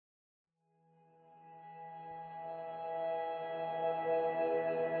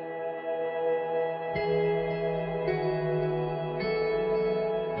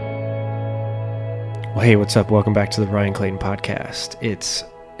Well, hey, what's up? Welcome back to the Ryan Clayton Podcast. It's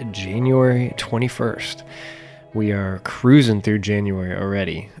January 21st. We are cruising through January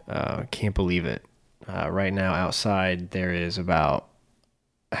already. Can't believe it. Right now outside there is about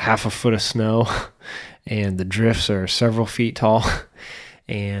half a foot of snow and the drifts are several feet tall.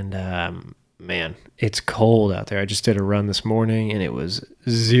 And man, it's cold out there. I just did a run this morning and it was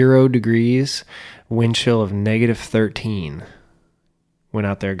 0 degrees, wind chill of negative 13. Went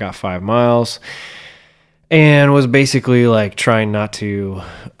out there, got 5 miles. And was basically like trying not to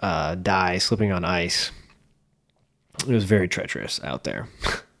die, slipping on ice. It was very treacherous out there.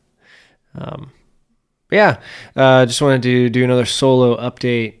 Just wanted to do another solo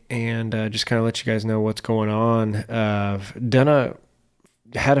update and just kind of let you guys know what's going on.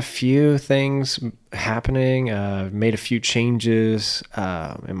 Had a few things happening, made a few changes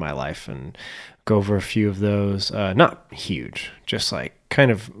in my life and go over a few of those. Not huge, just like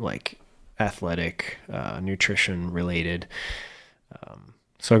kind of like athletic, nutrition related.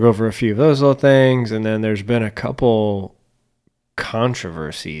 So I'll go over a few of those little things. And then there's been a couple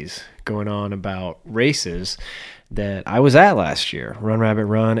controversies going on about races that I was at last year. Run Rabbit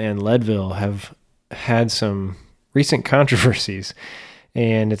Run and Leadville have had some recent controversies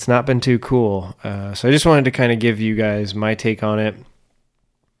and it's not been too cool. So I just wanted to kind of give you guys my take on it.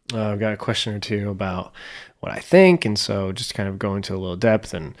 I've got a question or two about what I think. And so just kind of go into a little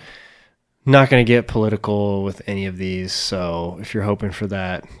depth and not going to get political with any of these, so if you're hoping for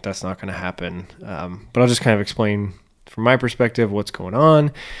that, that's not going to happen. But I'll just kind of explain from my perspective what's going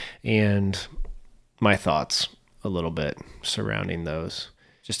on and my thoughts a little bit surrounding those.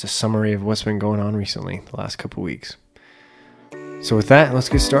 Just a summary of what's been going on recently, the last couple weeks. So with that, let's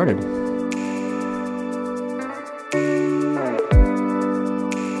get started.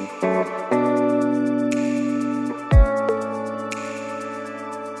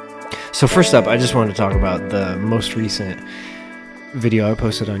 So first up, I just wanted to talk about the most recent video I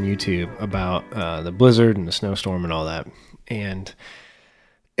posted on YouTube about the blizzard and the snowstorm and all that. And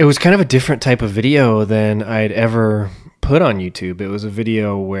it was kind of a different type of video than I'd ever put on YouTube. It was a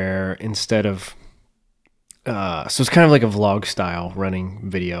video where instead of, so it's kind of like a vlog style running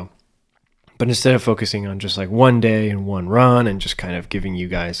video, but instead of focusing on just like one day and one run and just kind of giving you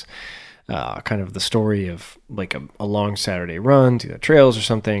guys kind of the story of like a long Saturday run to the trails or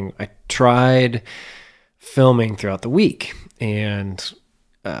something, I tried filming throughout the week and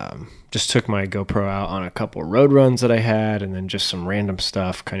just took my GoPro out on a couple road runs that I had and then just some random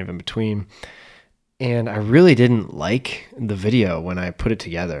stuff kind of in between. And I really didn't like the video when I put it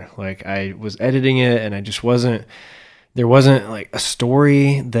together. Like I was editing it and there wasn't like a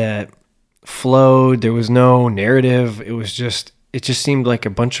story that flowed. There was no narrative. It just seemed like a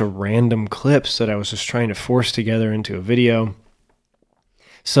bunch of random clips that I was just trying to force together into a video.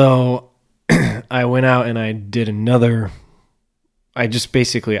 So I went out and I did I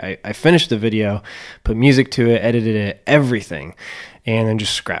finished the video, put music to it, edited it, everything, and then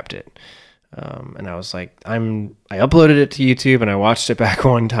just scrapped it. And I was like, I uploaded it to YouTube and I watched it back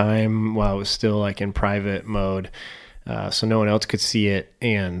one time while it was still like in private mode, so no one else could see it.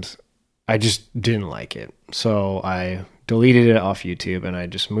 And I just didn't like it. So I deleted it off YouTube and I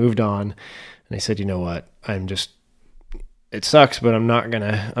just moved on. And I said, you know what? It sucks, but I'm not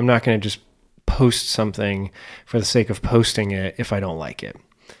gonna just post something for the sake of posting it if I don't like it.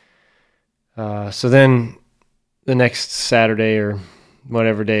 So then the next Saturday or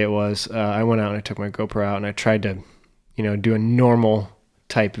whatever day it was, I went out and I took my GoPro out and I tried to, do a normal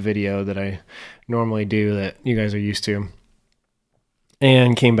type video that I normally do that you guys are used to.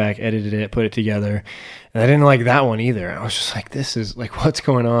 And came back, edited it, put it together. And I didn't like that one either. I was just like, this is like, what's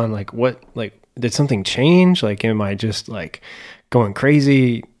going on? Like, did something change? Like, am I just like going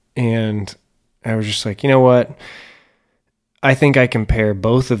crazy? And I was just like, you know what? I think I compare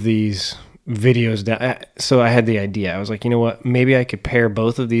both of these videos down. So I had the idea. I was like, you know what? Maybe I could pare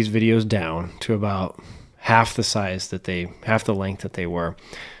both of these videos down to about half the length that they were,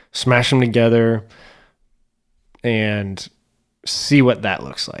 smash them together and see what that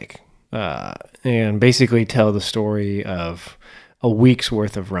looks like, and basically tell the story of a week's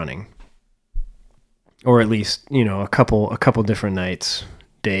worth of running, or at least a couple different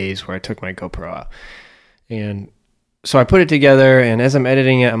days where I took my GoPro out. And so I put it together, and as I'm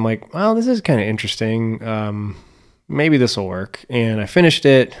editing it, I'm like, well, this is kind of interesting. Maybe this will work. And I finished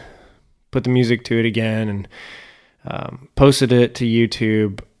it, put the music to it again, and posted it to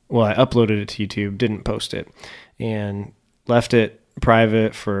YouTube. Well, I uploaded it to YouTube, didn't post it, and left it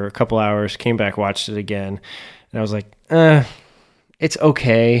private for a couple hours, came back, watched it again, and I was like, it's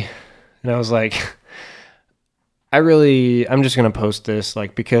okay. And I was like, I'm just going to post this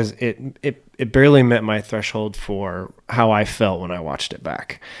like, because it barely met my threshold for how I felt when I watched it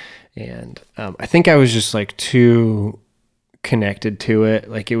back. And I think I was just like too connected to it.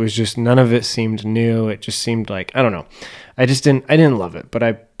 Like it was just, none of it seemed new. It just seemed like, I don't know. I didn't love it, but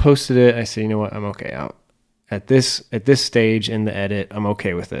I posted it. I said, you know what? I'm okay out at this stage in the edit. I'm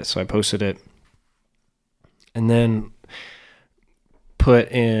okay with it. So I posted it and then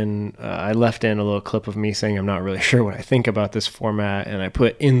I left in a little clip of me saying I'm not really sure what I think about this format, and I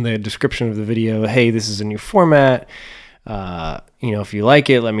put in the description of the video, hey, this is a new format. If you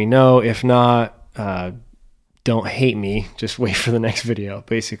like it, let me know. If not, don't hate me. Just wait for the next video,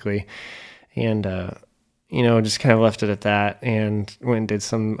 basically. And just kind of left it at that, and went and did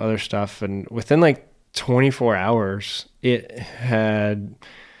some other stuff. And within like 24 hours, it had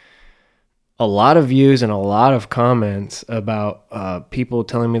a lot of views and a lot of comments about people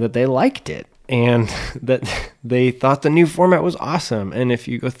telling me that they liked it and that they thought the new format was awesome. And if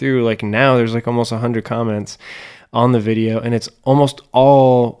you go through, like now, there's like almost 100 comments on the video, and it's almost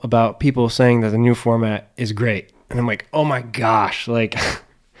all about people saying that the new format is great. And I'm like, oh my gosh, like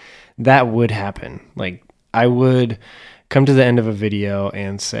that would happen. Like I would come to the end of a video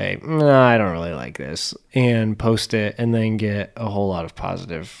and say, nah, I don't really like this, and post it, and then get a whole lot of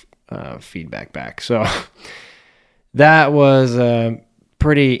positive feedback back. So that was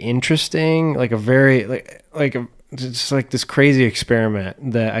pretty interesting, like a very just like this crazy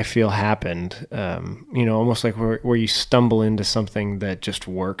experiment that I feel happened. Almost like where you stumble into something that just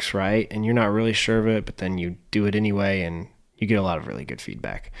works, right? And you're not really sure of it, but then you do it anyway, and you get a lot of really good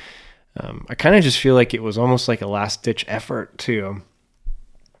feedback. I kind of just feel like it was almost like a last ditch effort to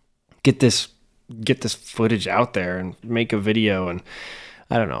get this footage out there and make a video, and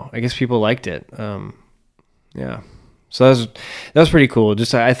I don't know. I guess people liked it. Yeah. So that was pretty cool.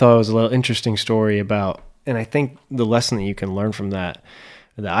 Just I thought it was a little interesting story about, and I think the lesson that you can learn from that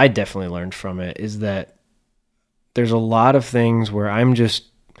I definitely learned from it, is that there's a lot of things where I'm just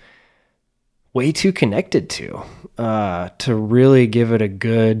way too connected to really give it a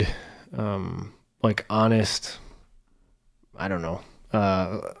good, honest, I don't know,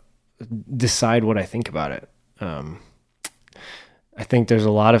 decide what I think about it. I think there's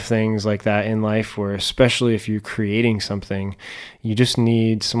a lot of things like that in life where, especially if you're creating something, you just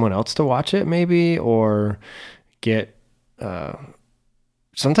need someone else to watch it maybe, or get,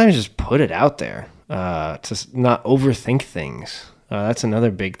 sometimes just put it out there, to not overthink things. That's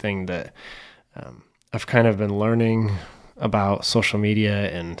another big thing that, I've kind of been learning about social media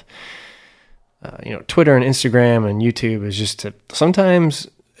and, Twitter and Instagram and YouTube, is just to sometimes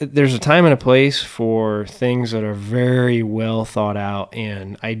there's a time and a place for things that are very well thought out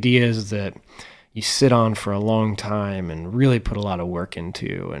and ideas that you sit on for a long time and really put a lot of work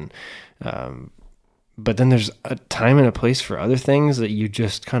into. And, but then there's a time and a place for other things that you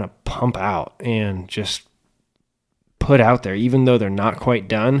just kind of pump out and just put out there, even though they're not quite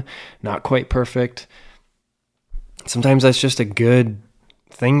done, not quite perfect. Sometimes that's just a good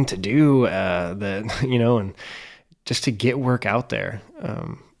thing to do, and just to get work out there.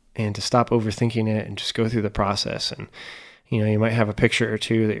 And to stop overthinking it and just go through the process. And, you might have a picture or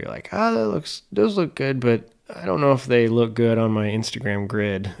two that you're like, those look good, but I don't know if they look good on my Instagram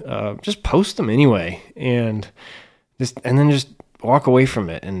grid. Just post them anyway, and then just walk away from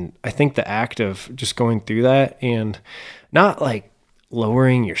it. And I think the act of just going through that and not like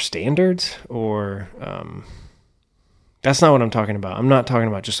lowering your standards or, that's not what I'm talking about. I'm not talking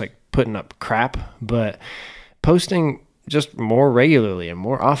about just like putting up crap, but posting just more regularly and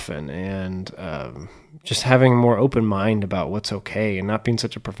more often, and just having a more open mind about what's okay and not being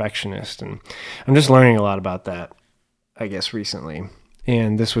such a perfectionist. And I'm just learning a lot about that, I guess, recently.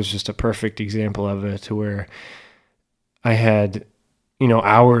 And this was just a perfect example of it, to where I had,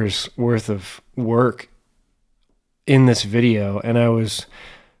 hours worth of work in this video, and I was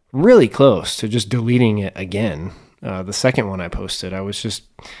really close to just deleting it again. The second one I posted, I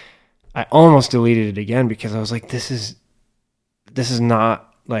almost deleted it again, because I was like, this is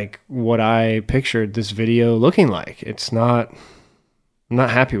not like what I pictured this video looking like. I'm not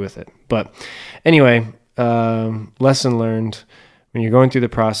happy with it. But anyway, lesson learned: when you're going through the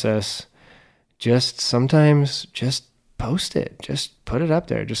process, sometimes just post it, just put it up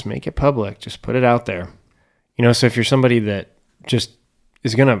there, just make it public, just put it out there. So if you're somebody that just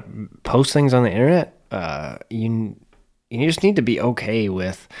is going to post things on the internet, you just need to be okay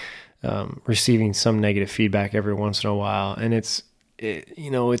with receiving some negative feedback every once in a while. And it's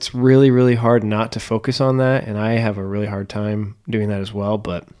really, really hard not to focus on that. And I have a really hard time doing that as well.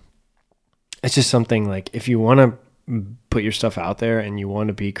 But it's just something like, if you want to put your stuff out there and you want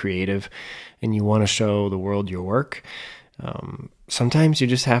to be creative and you want to show the world your work, sometimes you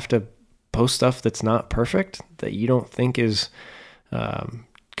just have to post stuff that's not perfect, that you don't think is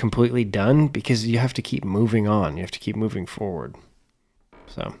completely done, because you have to keep moving on. You have to keep moving forward.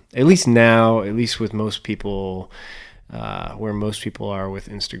 So at least now, at least with most people, where most people are with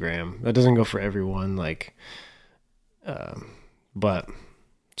Instagram, that doesn't go for everyone. But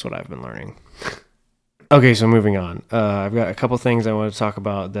that's what I've been learning. Okay, so moving on. I've got a couple things I want to talk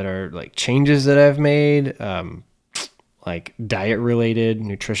about that are like changes that I've made, like diet related,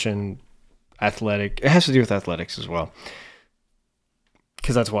 nutrition, athletic. It has to do with athletics as well,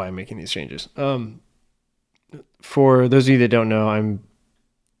 because that's why I'm making these changes. For those of you that don't know, I'm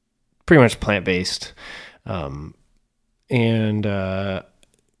pretty much plant-based. But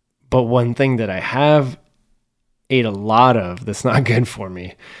one thing that I have ate a lot of that's not good for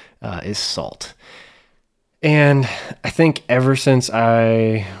me is salt. And I think ever since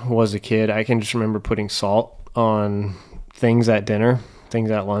I was a kid, I can just remember putting salt on things at dinner,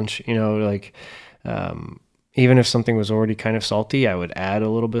 things at lunch, even if something was already kind of salty, I would add a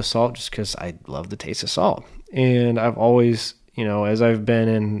little bit of salt just because I love the taste of salt. And I've always, as I've been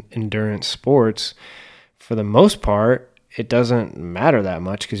in endurance sports, for the most part, it doesn't matter that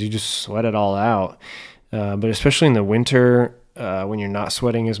much because you just sweat it all out. But especially in the winter, when you're not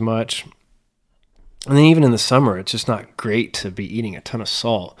sweating as much, and then even in the summer, it's just not great to be eating a ton of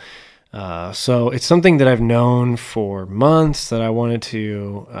salt. So it's something that I've known for months that I wanted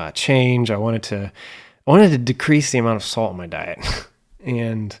to change. I wanted to decrease the amount of salt in my diet.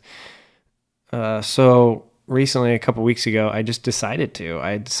 And so recently, a couple weeks ago, I just decided to.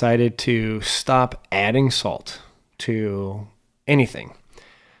 I decided to stop adding salt to anything.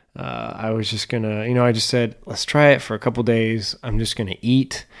 I was just going to, I just said, let's try it for a couple days. I'm just going to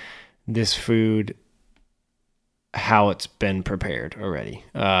eat this food how it's been prepared already.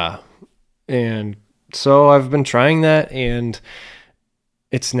 And so I've been trying that, and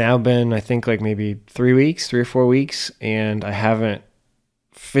it's now been, I think, like maybe 3 or 4 weeks, and I haven't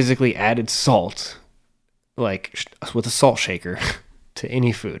physically added salt, like with a salt shaker, to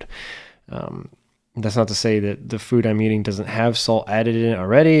any food. That's not to say that the food I'm eating doesn't have salt added in it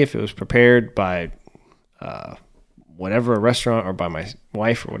already. If it was prepared by whatever, a restaurant, or by my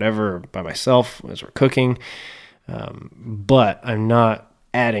wife, or whatever, or by myself as we're cooking. But I'm not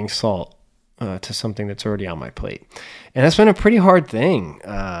adding salt to something that's already on my plate. And that's been a pretty hard thing.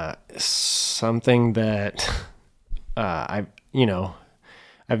 Something that I've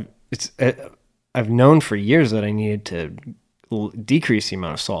known for years that I needed to decrease the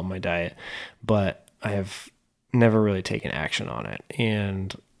amount of salt in my diet, but I have never really taken action on it.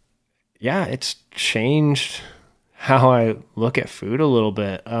 And yeah, it's changed how I look at food a little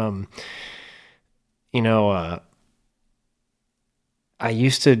bit. I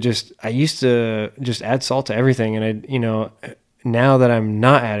used to just add salt to everything. And now that I'm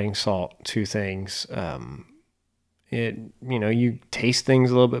not adding salt to things, you taste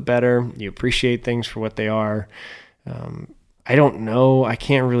things a little bit better. You appreciate things for what they are. I don't know. I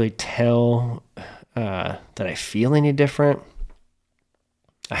can't really tell that I feel any different.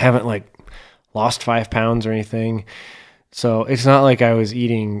 I haven't lost 5 pounds or anything. So it's not like I was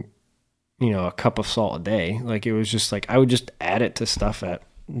eating, a cup of salt a day. It was just I would just add it to stuff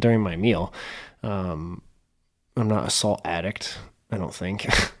during my meal. I'm not a salt addict, I don't think.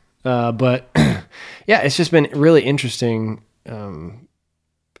 But yeah, it's just been really interesting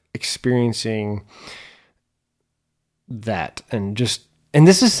experiencing that, and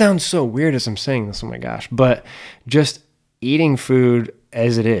this sounds so weird as I'm saying this, oh my gosh, but just eating food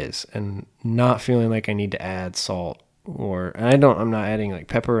as it is and not feeling like I need to add salt, I'm not adding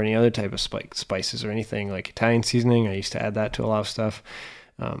pepper or any other type of spices or anything, like Italian seasoning. I used to add that to a lot of stuff.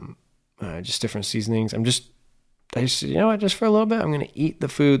 Just different seasonings. Just for a little bit, I'm going to eat the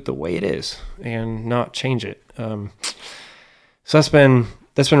food the way it is and not change it. So that's been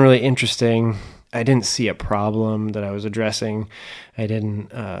really interesting. I didn't see a problem that I was addressing. I didn't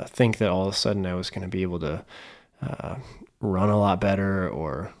think that all of a sudden I was going to be able to run a lot better,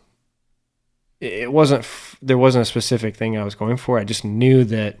 or there wasn't a specific thing I was going for. I just knew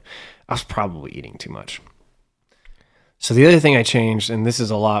that I was probably eating too much. So the other thing I changed, and this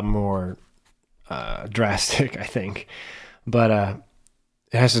is a lot more drastic, I think, but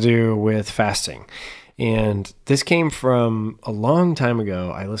it has to do with fasting. And this came from a long time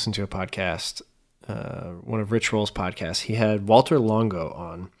ago. I listened to a podcast, one of Rich Roll's podcasts. He had Walter Longo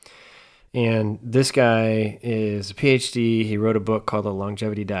on. And this guy is a PhD. He wrote a book called The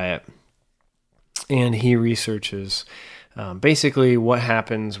Longevity Diet. And he researches basically what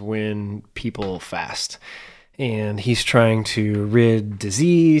happens when people fast. and he's trying to rid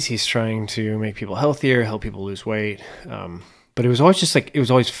disease. He's trying to make people healthier, help people lose weight. But it was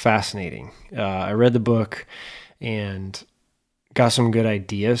always fascinating. I read the book and got some good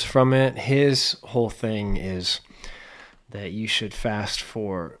ideas from it. His whole thing is that you should fast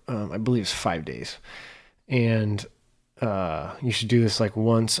for, I believe it's 5 days. And you should do this like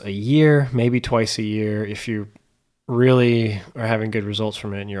once a year, maybe twice a year. If you really are having good results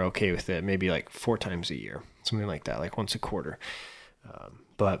from it and you're okay with it, maybe like 4 times a year, something like that, like once a quarter.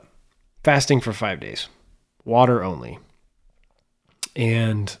 But fasting for 5 days, water only.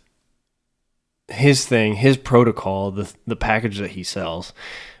 And his protocol, the package that he sells,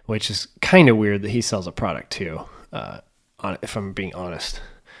 which is kind of weird that he sells a product too, if I'm being honest.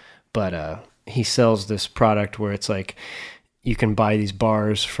 But he sells this product where it's like you can buy these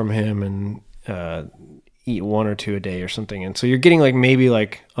bars from him and eat 1 or 2 a day or something. And so you're getting like maybe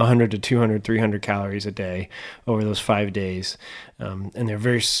like 100 to 200, 300 calories a day over those 5 days. And they're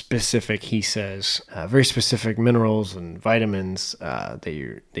very specific, he says, very specific minerals and vitamins that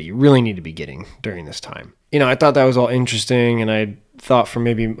you really need to be getting during this time. I thought that was all interesting, and I thought for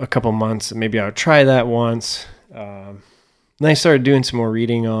maybe a couple months that maybe I would try that once. Then I started doing some more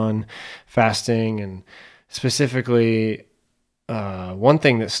reading on fasting, and specifically one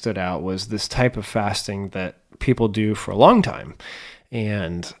thing that stood out was this type of fasting that people do for a long time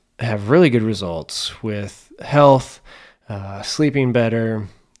and have really good results with health, sleeping better,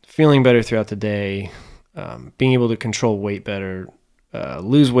 feeling better throughout the day, being able to control weight better,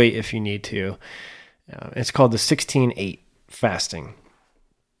 lose weight if you need to. It's called the 16-8 fasting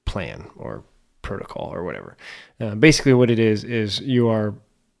plan or protocol or whatever. Basically what it is you are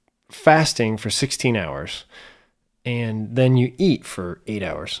fasting for 16 hours and then you eat for 8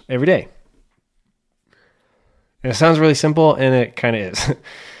 hours every day. And it sounds really simple, and it kind of is.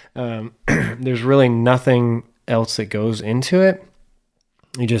 There's really nothing else that goes into it.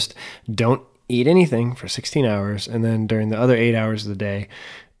 You just don't eat anything for 16 hours, and then during the other 8 hours of the day,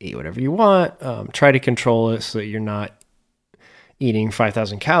 eat whatever you want. Try to control it so that you're not eating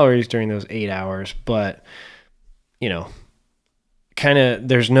 5,000 calories during those 8 hours, but kind of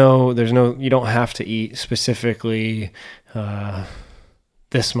there's no you don't have to eat specifically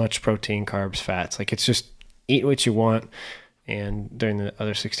this much protein, carbs, fats. Like, it's just eat what you want, and during the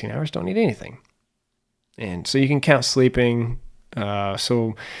other 16 hours don't eat anything. And so you can count sleeping.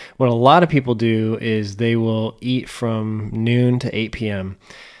 So what a lot of people do is they will eat from noon to 8 p.m.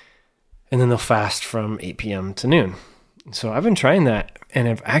 and then they'll fast from 8 p.m. to noon. So I've been trying that, and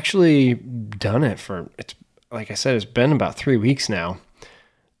I've actually done it for, it's like I said, it's been about 3 weeks now.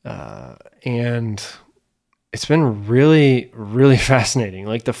 And it's been really, really fascinating.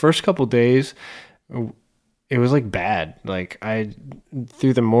 Like, the first couple days, it was like bad. Like,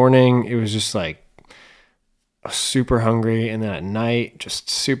 through the morning, it was just like super hungry. And then at night, just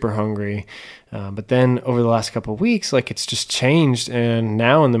super hungry. But then over the last couple of weeks, like, it's just changed. And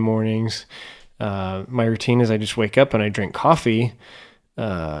now in the mornings, my routine is I just wake up and I drink coffee,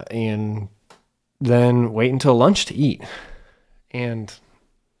 and then wait until lunch to eat. And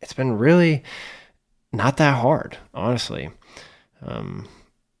it's been really not that hard, honestly.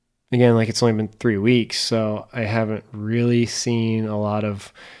 Again, like, it's only been 3 weeks, so I haven't really seen a lot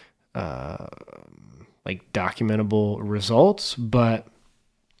of like documentable results, but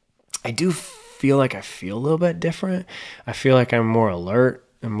I do feel like I feel a little bit different. I feel like I'm more alert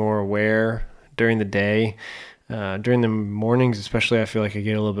and more aware during the day. During the mornings especially, I feel like I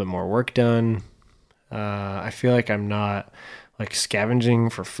get a little bit more work done. I feel like I'm not like scavenging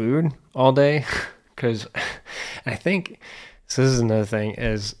for food all day, because I think, so this is another thing,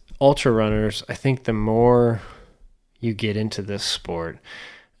 as ultra runners, I think the more you get into this sport,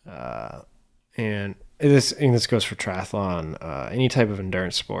 and this goes for triathlon, any type of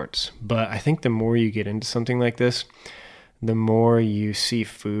endurance sports, but I think the more you get into something like this, the more you see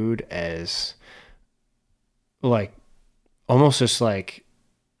food as like almost just like,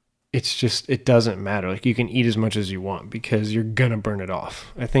 it doesn't matter. Like, you can eat as much as you want because you're going to burn it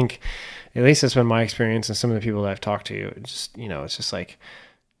off. I think, at least that's been my experience, and some of the people that I've talked to, it's just like,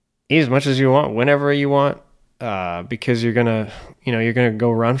 eat as much as you want, whenever you want, because you're going to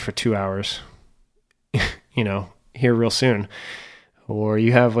go run for 2 hours, here real soon. Or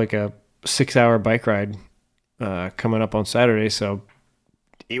you have like a 6-hour bike ride coming up on Saturday, so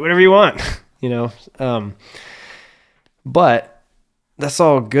eat whatever you want, but that's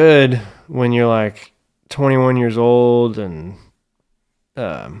all good when you're like 21 years old and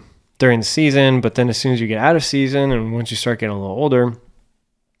during the season, but then as soon as you get out of season and once you start getting a little older,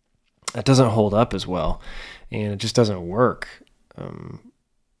 that doesn't hold up as well, and it just doesn't work.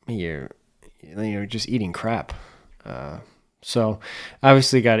 You're you're just eating crap. So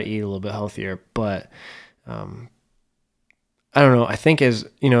obviously got to eat a little bit healthier, but I don't know. I think as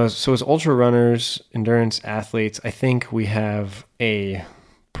ultra runners, endurance athletes, I think we have a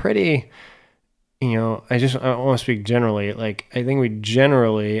pretty, I want to speak generally. Like, I think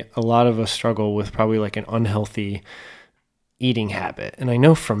a lot of us struggle with probably like an unhealthy eating habit. And I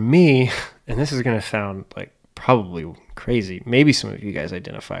know for me, and this is going to sound like probably crazy, maybe some of you guys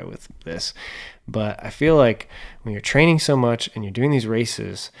identify with this, but I feel like when you're training so much and you're doing these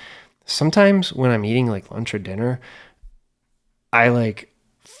races, sometimes when I'm eating like lunch or dinner, I like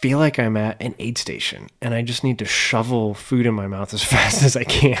feel like I'm at an aid station and I just need to shovel food in my mouth as fast as I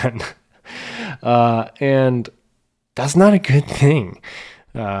can. And that's not a good thing.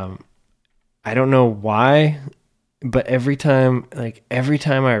 I don't know why, but every time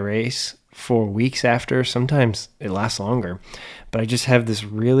I race for weeks after, sometimes it lasts longer, but I just have this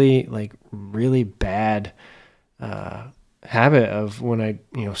really bad, habit of when I,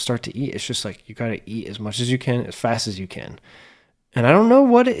 start to eat, it's just like, you got to eat as much as you can, as fast as you can. And I don't know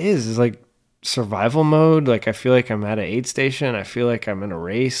what it is. It's like survival mode. Like, I feel like I'm at an aid station. I feel like I'm in a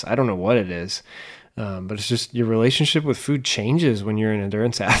race. I don't know what it is. But it's just your relationship with food changes when you're an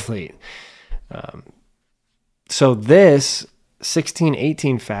endurance athlete. So this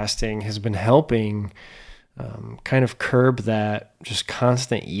 16-18 fasting has been helping kind of curb that just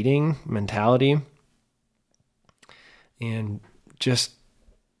constant eating mentality. And just,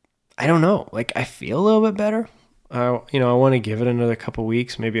 I don't know, like, I feel a little bit better. I want to give it another couple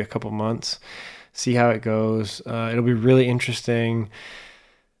weeks, maybe a couple months, see how it goes. It'll be really interesting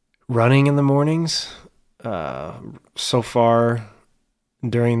running in the mornings. So far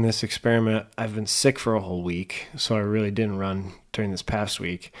during this experiment, I've been sick for a whole week, so I really didn't run during this past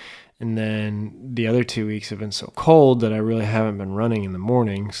week. And then the other 2 weeks have been so cold that I really haven't been running in the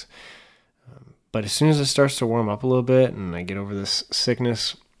mornings. But as soon as it starts to warm up a little bit and I get over this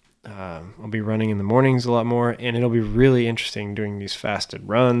sickness, I'll be running in the mornings a lot more, and it'll be really interesting doing these fasted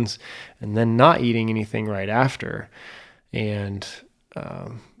runs and then not eating anything right after. And,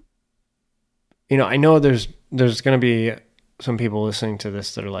 I know there's going to be some people listening to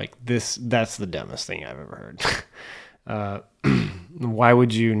this that are like, that's the dumbest thing I've ever heard. Why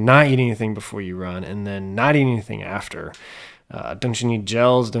would you not eat anything before you run and then not eat anything after? Don't you need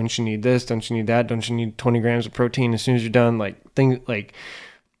gels? Don't you need this? Don't you need that? Don't you need 20 grams of protein as soon as you're done? Like, things like,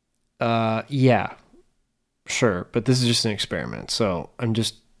 yeah, sure. But this is just an experiment. So I'm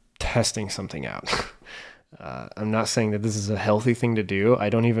just testing something out. I'm not saying that this is a healthy thing to do. I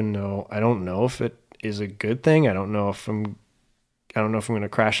don't know if it is a good thing. I don't know if I'm going to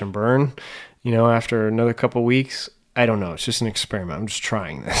crash and burn, after another couple weeks. I don't know. It's just an experiment. I'm just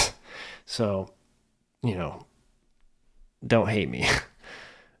trying this. So, don't hate me.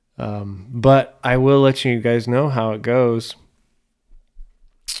 But I will let you guys know how it goes.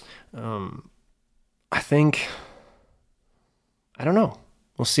 I don't know.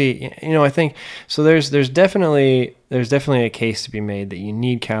 We'll see. I think so. There's definitely a case to be made that you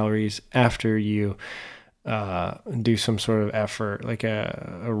need calories after you do some sort of effort, like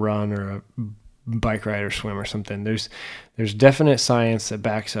a run or a bike ride or swim or something. There's definite science that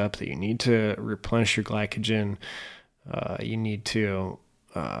backs up that you need to replenish your glycogen. You need to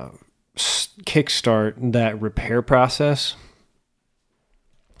kickstart that repair process.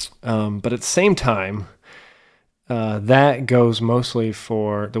 But at the same time, that goes mostly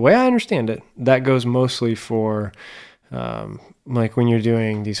for, the way I understand it, that goes mostly for like when you're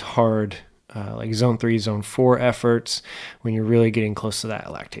doing these hard like zone 3, zone 4 efforts, when you're really getting close to that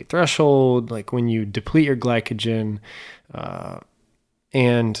lactate threshold, like when you deplete your glycogen.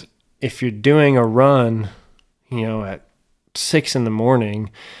 And if you're doing a run, at 6 a.m.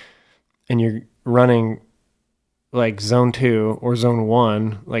 and you're running like zone 2 or zone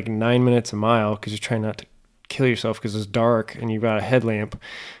 1, like 9 minutes a mile, because you're trying not to kill yourself because it's dark and you've got a headlamp,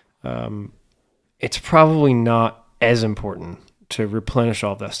 it's probably not as important to replenish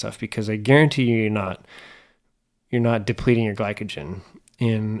all that stuff, because I guarantee you you're not depleting your glycogen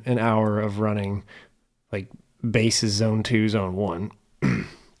in an hour of running like bases zone 2, zone 1.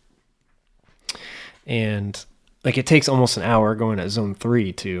 And like it takes almost an hour going at zone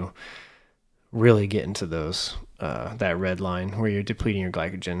 3 to really get into those that red line where you're depleting your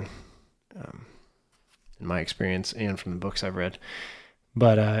glycogen, in my experience and from the books I've read.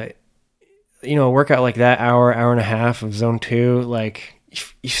 But a workout like that, hour and a half of zone 2, like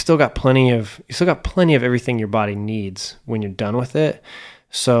you still got plenty of everything your body needs when you're done with it.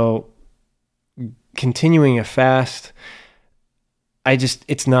 So continuing a fast,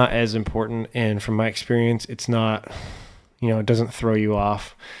 it's not as important. And from my experience, it's not, it doesn't throw you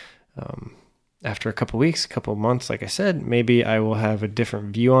off. after a couple weeks, a couple months, like I said, maybe I will have a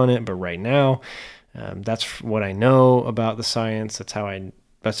different view on it. But right now, that's what I know about the science. That's how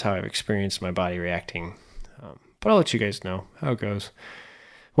I've experienced my body reacting. But I'll let you guys know how it goes.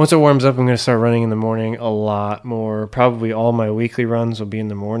 Once it warms up, I'm going to start running in the morning a lot more. Probably all my weekly runs will be in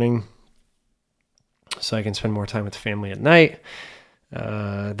the morning, so I can spend more time with the family at night.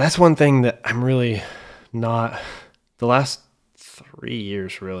 That's one thing that I'm really not, the last 3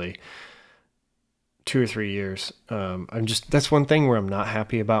 years, really, 2 or 3 years, that's one thing where I'm not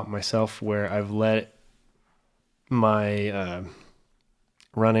happy about myself, where I've let my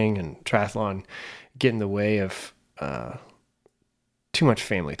running and triathlon get in the way of too much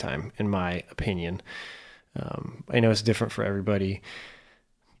family time, in my opinion. I know it's different for everybody,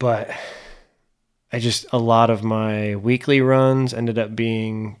 but a lot of my weekly runs ended up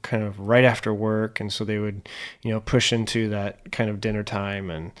being kind of right after work. And so they would, push into that kind of dinner time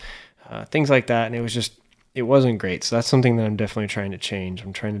and things like that. And it wasn't great. So that's something that I'm definitely trying to change.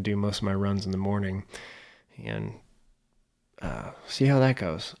 I'm trying to do most of my runs in the morning and see how that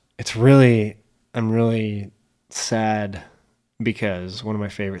goes. I'm really sad, because one of my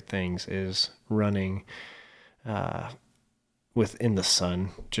favorite things is running within the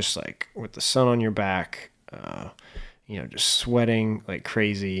sun, just like with the sun on your back, just sweating like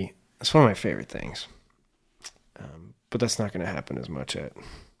crazy. It's one of my favorite things. But that's not going to happen as much at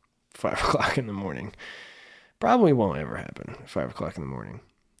 5 o'clock in the morning. Probably won't ever happen at 5 o'clock in the morning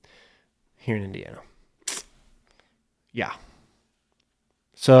here in Indiana. Yeah.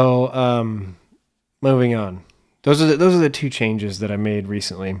 So, moving on. Those are the two changes that I made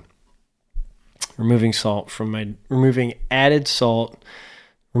recently. Removing salt removing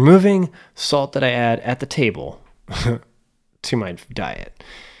salt that I add at the table to my diet,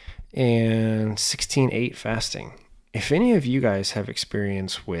 and 16/8 fasting. If any of you guys have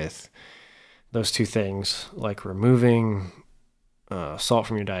experience with those two things, like removing salt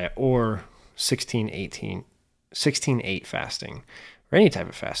from your diet, or 16/8 fasting, or any type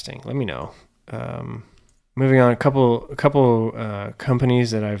of fasting, let me know. Moving on, a couple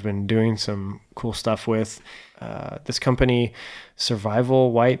companies that I've been doing some cool stuff with. This company,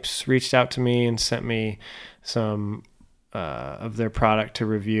 Survival Wipes, reached out to me and sent me some of their product to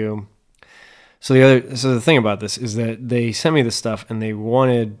review. So the thing about this is that they sent me this stuff and they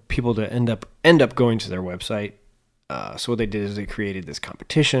wanted people to end up going to their website. So what they did is they created this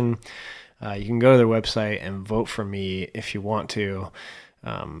competition. You can go to their website and vote for me if you want to.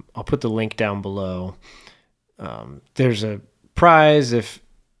 I'll put the link down below. There's a prize if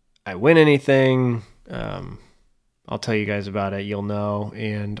I win anything. I'll tell you guys about it. You'll know,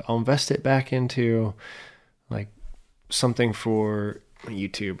 and I'll invest it back into like something for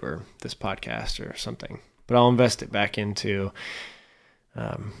YouTube or this podcast or something. But I'll invest it back into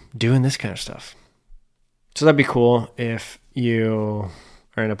doing this kind of stuff. So that'd be cool if you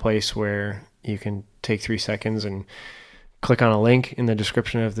are in a place where you can take 3 seconds and click on a link in the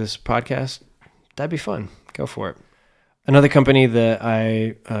description of this podcast. That'd be fun. Go for it. Another company that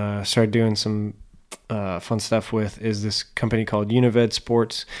I started doing some fun stuff with is this company called Unived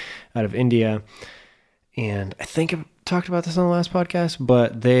Sports out of India. And I think I've talked about this on the last podcast,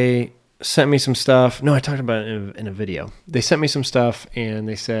 but they sent me some stuff. No, I talked about it in a video. They sent me some stuff and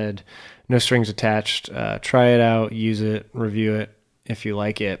they said, no strings attached. Try it out, use it, review it if you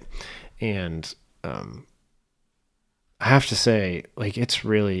like it. And I have to say, like, it's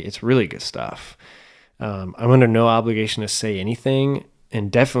really good stuff. I'm under no obligation to say anything,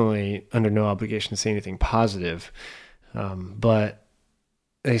 and definitely under no obligation to say anything positive. But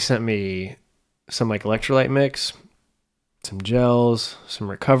they sent me some like electrolyte mix, some gels, some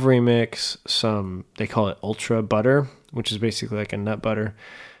recovery mix, they call it ultra butter, which is basically like a nut butter,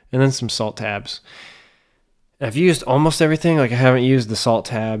 and then some salt tabs. I've used almost everything. Like, I haven't used the salt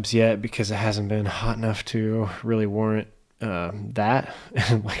tabs yet because it hasn't been hot enough to really warrant that.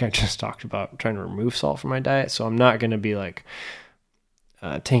 And like I just talked about, trying to remove salt from my diet. So I'm not going to be like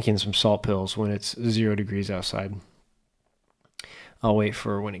taking some salt pills when it's 0 degrees outside. I'll wait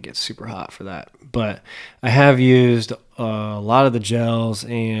for when it gets super hot for that. But I have used a lot of the gels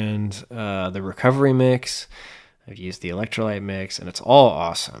and the recovery mix. I've used the electrolyte mix, and it's all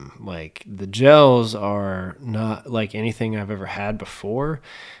awesome. Like, the gels are not like anything I've ever had before.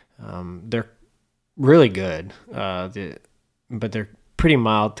 They're really good, but they're pretty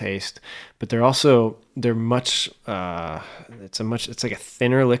mild taste. But they're much. It's like a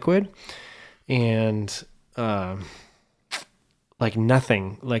thinner liquid, and like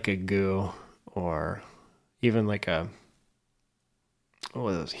nothing like a goo or even like what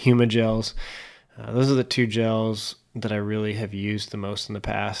are those Huma gels. Those are the two gels that I really have used the most in the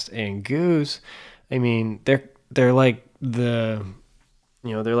past. And goos, I mean, they're like they're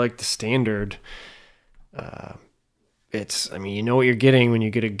like the standard. I mean, you know what you're getting when you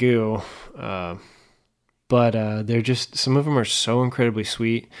get a goo, but they're just, some of them are so incredibly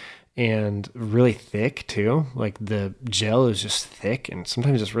sweet and really thick too. Like the gel is just thick, and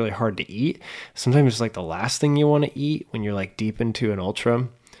sometimes it's really hard to eat. Sometimes it's like the last thing you want to eat when you're like deep into an ultra.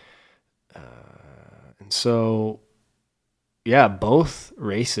 And so, yeah, both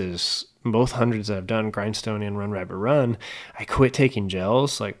races, both hundreds that I've done, Grindstone and Run Rabbit Run, I quit taking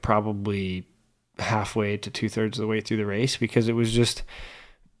gels like probably halfway to 2/3 of the way through the race, because it was just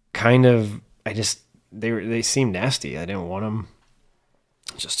kind of, they seemed nasty. I didn't want them.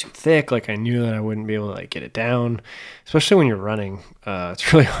 It's just too thick. Like I knew that I wouldn't be able to like get it down, especially when you're running.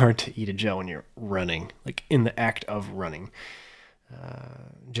 It's really hard to eat a gel when you're running, like in the act of running.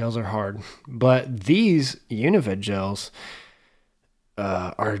 Gels are hard, but these Univid gels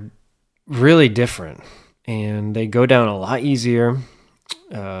are really different, and they go down a lot easier.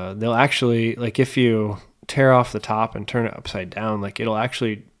 They'll actually, like if you tear off the top and turn it upside down, like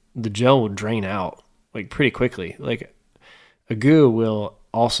the gel will drain out like pretty quickly. Like a goo will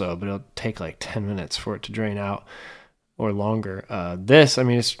also, but it'll take like 10 minutes for it to drain out or longer. This, I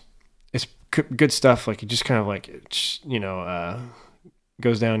mean, it's good stuff. Like it just kind of like,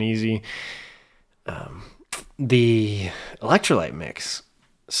 goes down easy. The electrolyte mix.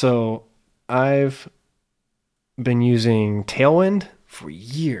 So I've been using Tailwind for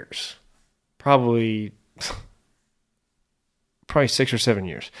years, probably 6 or 7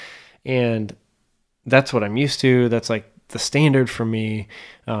 years. And that's what I'm used to. That's like the standard for me.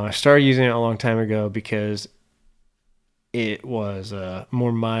 I started using it a long time ago because it was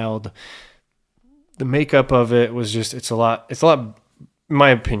more mild. The makeup of it was just, it's a lot, in my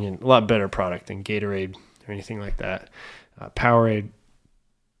opinion, a lot better product than Gatorade or anything like that. Powerade,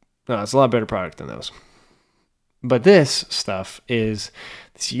 no, it's a lot better product than those. But this Univid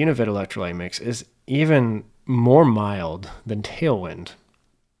electrolyte mix is even more mild than Tailwind,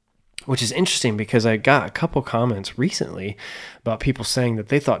 which is interesting because I got a couple comments recently about people saying that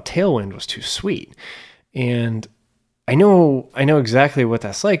they thought Tailwind was too sweet. And I know exactly what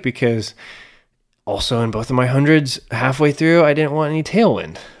that's like, because also in both of my hundreds, halfway through, I didn't want any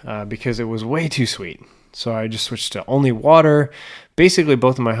Tailwind because it was way too sweet. So I just switched to only water. Basically,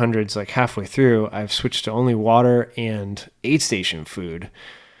 both of my hundreds, like halfway through, I've switched to only water and aid station food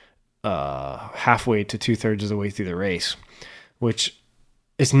halfway to 2/3 of the way through the race, which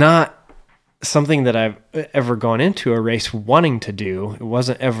is not something that I've ever gone into a race wanting to do. It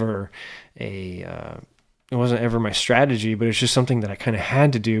wasn't ever my strategy, but it's just something that I kind of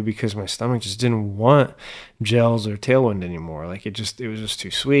had to do because my stomach just didn't want gels or Tailwind anymore. Like it was just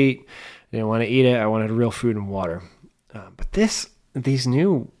too sweet. I didn't want to eat it. I wanted real food and water. But these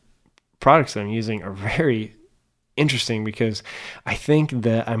new products that I'm using are very interesting because I think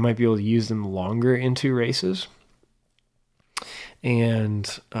that I might be able to use them longer into races. And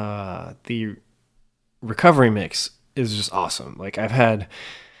the recovery mix is just awesome. Like I've had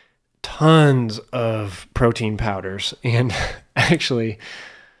tons of protein powders, and actually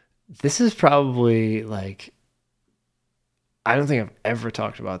this is probably like, I don't think I've ever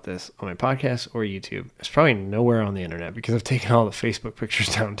talked about this on my podcast or YouTube. It's probably nowhere on the internet because I've taken all the Facebook pictures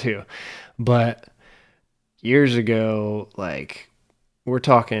down too. But years ago, like we're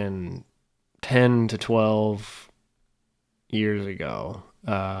talking 10 to 12 years ago,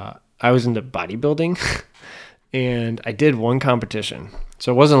 I was into bodybuilding and I did one competition.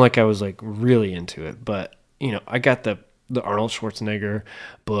 So it wasn't like I was like really into it, but I got the Arnold Schwarzenegger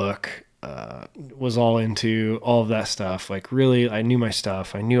book, was all into all of that stuff. Like really, I knew my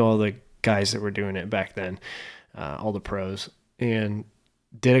stuff. I knew all the guys that were doing it back then, all the pros, and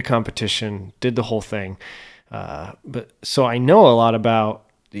did a competition, did the whole thing. But so I know a lot about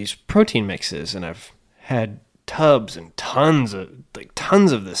these protein mixes, and I've had tubs and tons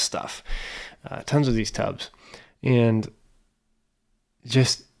of this stuff, tons of these tubs, and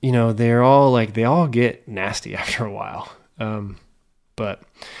just, they all get nasty after a while. But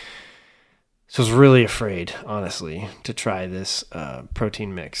so I was really afraid, honestly, to try this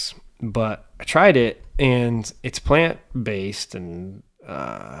protein mix. But I tried it, and it's plant-based, and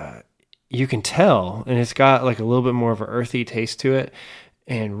you can tell, and it's got like a little bit more of an earthy taste to it,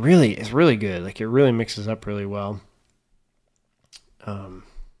 and really, it's really good. Like it really mixes up really well.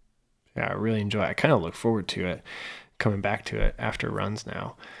 Yeah, I really enjoy it. I kind of look forward to it, coming back to it after runs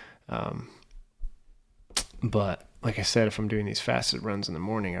now. But like I said, if I'm doing these fasted runs in the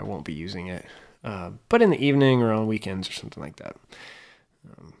morning, I won't be using it. But in the evening or on weekends or something like that,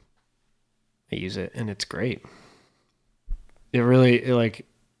 I use it, and it's great. it like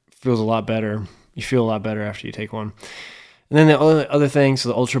feels a lot better. You feel a lot better after you take one. And then the other thing, so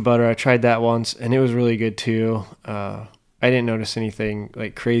the Ultra Butter, I tried that once, and it was really good too. I didn't notice anything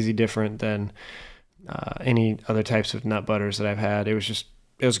like crazy different than any other types of nut butters that I've had. It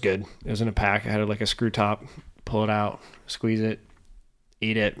was good. It was in a pack. I had like a screw top, pull it out, squeeze it,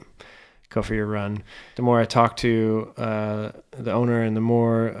 eat it, go for your run. The more I talk to the owner and the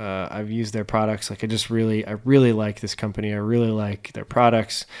more I've used their products, like I really like this company. I really like their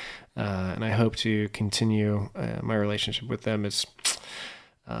products. And I hope to continue my relationship with them. It's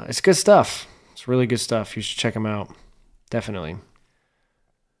good stuff. It's really good stuff. You should check them out. Definitely.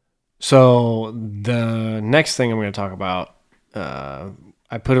 So the next thing I'm going to talk about,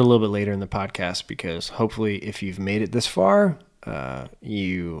 I put it a little bit later in the podcast because hopefully if you've made it this far,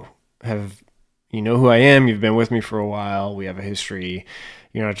 you know who I am. You've been with me for a while. We have a history.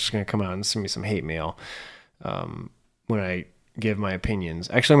 You're not just going to come out and send me some hate mail when I give my opinions.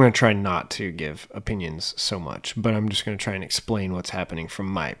 Actually, I'm going to try not to give opinions so much, but I'm just going to try and explain what's happening from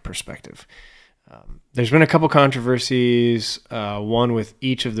my perspective. There's been a couple controversies, one with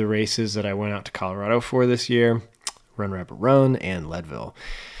each of the races that I went out to Colorado for this year, Run Rabbit Run and Leadville.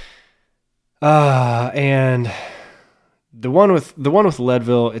 And the one with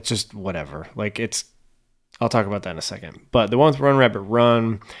Leadville, it's just whatever. Like I'll talk about that in a second. But the one with Run Rabbit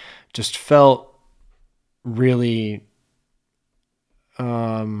Run just felt really,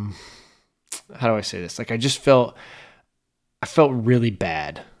 how do I say this? Like I felt really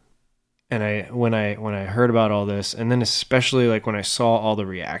bad. And when I heard about all this, and then especially like when I saw all the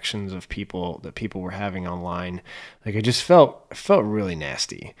reactions of people were having online, like I just felt really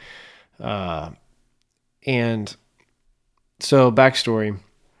nasty. And so backstory,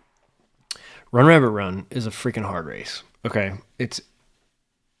 Run Rabbit Run is a freaking hard race. Okay. It's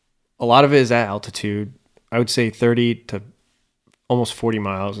a lot of it is at altitude. I would say 30 to almost 40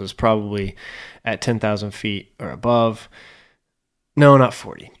 miles is probably at 10,000 feet or above. No, not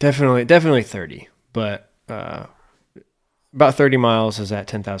 40. Definitely 30. But about 30 miles is at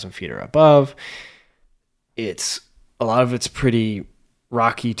 10,000 feet or above. A lot of it's pretty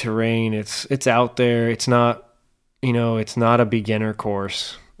rocky terrain. It's out there. It's not, it's not a beginner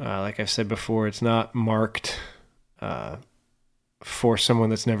course. Like I've said before, it's not marked for someone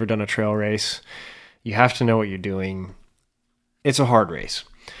that's never done a trail race. You have to know what you're doing. It's a hard race.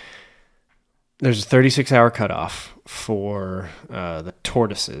 There's a 36-hour cutoff for the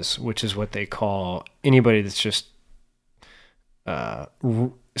tortoises, which is what they call anybody that's just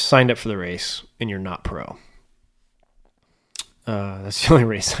signed up for the race and you're not pro. That's the only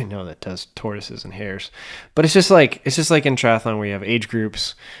race I know that does tortoises and hares. But it's just like in triathlon where you have age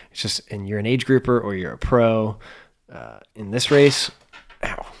groups. And you're an age grouper or you're a pro. In this race,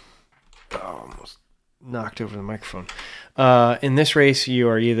 almost knocked over the microphone. In this race, you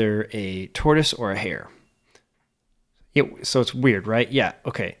are either a tortoise or a hare. So it's weird, right? Yeah.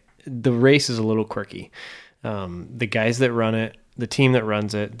 Okay. The race is a little quirky. The guys that run it, the team that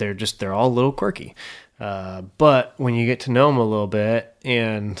runs it, they're all a little quirky. But when you get to know them a little bit,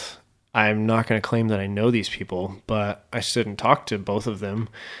 and I'm not going to claim that I know these people, but I stood and talked to both of them.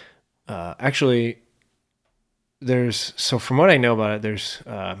 Actually, from what I know about it,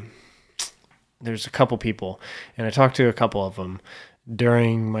 there's a couple people, and I talked to a couple of them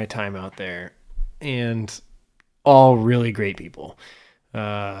during my time out there, and all really great people.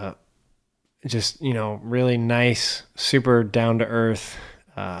 Just, really nice, super down to earth,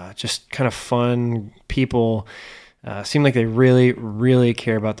 just kind of fun people. Seem like they really, really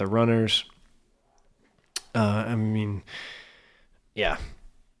care about the runners. Yeah.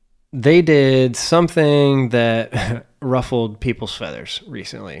 They did something that ruffled people's feathers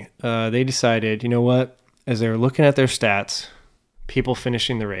recently. They decided, you know what? As they were looking at their stats, people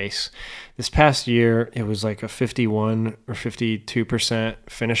finishing the race, this past year, it was like a 51 or 52%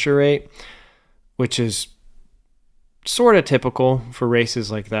 finisher rate, which is sort of typical for races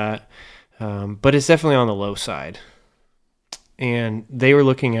like that. But it's definitely on the low side. And they were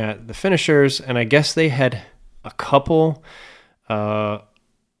looking at the finishers, and I guess they had a couple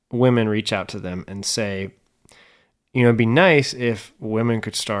women reach out to them and say, it'd be nice if women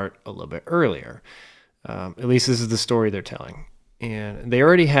could start a little bit earlier. At least this is the story they're telling. And they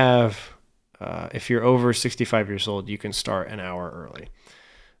already have, if you're over 65 years old, you can start an hour early.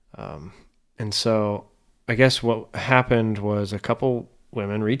 And so I guess what happened was a couple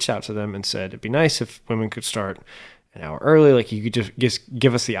women reached out to them and said, it'd be nice if women could start an hour early. Like you could just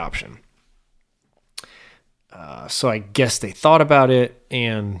give us the option. So I guess they thought about it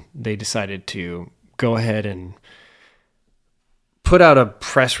and they decided to go ahead and put out a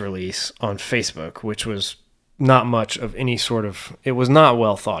press release on Facebook, which was not much of any sort of, it was not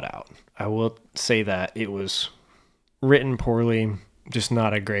well thought out. I will say that it was written poorly, just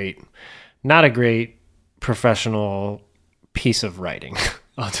not a great professional piece of writing.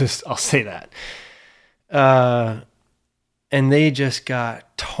 I'll say that. And they just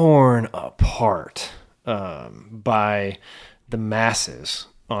got torn apart by the masses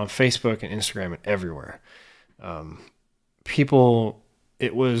on Facebook and Instagram and everywhere. People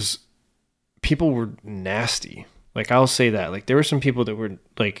were nasty. Like, I'll say that. Like, there were some people that were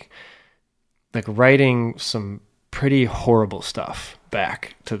like writing some pretty horrible stuff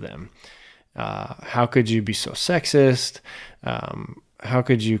back to them. How could you be so sexist? How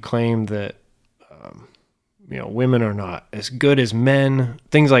could you claim that women are not as good as men?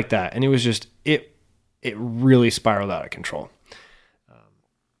 Things like that. And it was just it really spiraled out of control.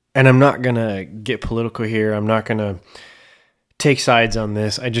 And I'm not gonna get political here. I'm not gonna take sides on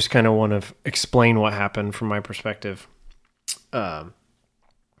this. I just kind of want to explain what happened from my perspective.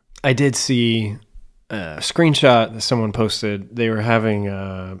 I did see a screenshot that someone posted. They were having,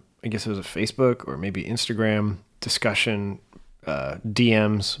 I guess it was a Facebook or maybe Instagram discussion,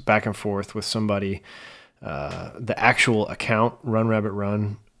 DMs back and forth with somebody. The actual account, Run Rabbit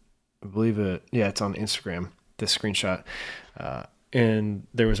Run, I believe it. Yeah, it's on Instagram, this screenshot. And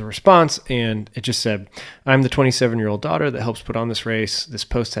there was a response, and it just said, "I'm the 27-year-old daughter that helps put on this race. This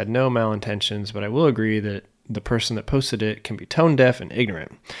post had no malintentions, but I will agree that the person that posted it can be tone deaf and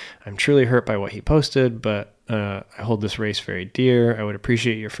ignorant. I'm truly hurt by what he posted, but I hold this race very dear. I would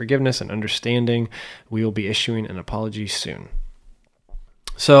appreciate your forgiveness and understanding. We will be issuing an apology soon."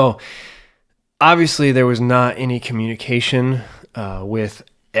 So obviously there was not any communication with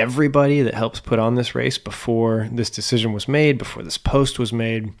everybody that helps put on this race before this decision was made, before this post was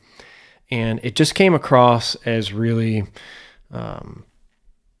made. And it just came across as really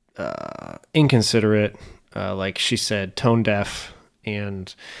inconsiderate, like she said, tone deaf.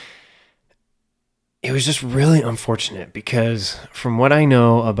 And it was just really unfortunate because from what I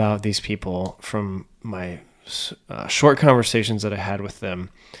know about these people, from my short conversations that I had with them,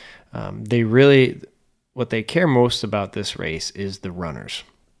 what they care most about this race is the runners.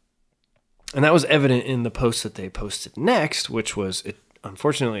 And that was evident in the post that they posted next, which was,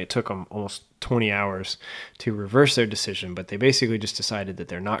 unfortunately, it took them almost 20 hours to reverse their decision, but they basically just decided that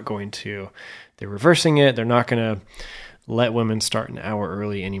they're reversing it. They're not going to let women start an hour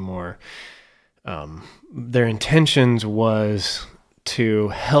early anymore. Their intentions was to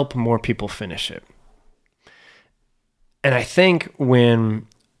help more people finish it. And I think when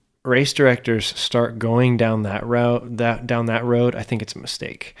race directors start going down that road, I think it's a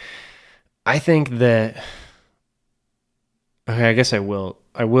mistake. I think that, okay, I guess I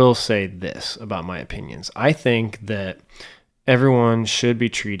will say this about my opinions. I think that everyone should be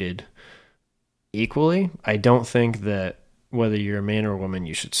treated equally. I don't think that whether you're a man or a woman,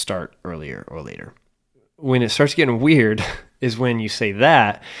 you should start earlier or later. When it starts getting weird is when you say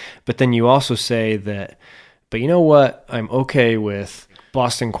that, but then you also say that, but you know what? I'm okay with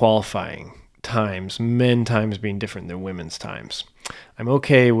Boston qualifying times, men times being different than women's times. I'm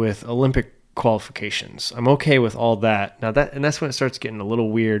okay with Olympic qualifications. I'm okay with all that. Now that's when it starts getting a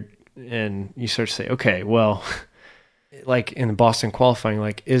little weird, and you start to say, okay, well, like in the Boston qualifying,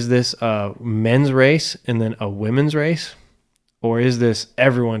 like, is this a men's race and then a women's race, or is this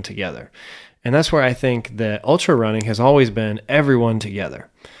everyone together? And that's where I think that ultra running has always been everyone together.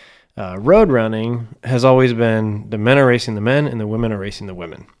 Road running has always been the men are racing the men and the women are racing the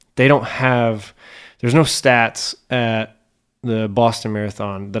women. There's no stats at the Boston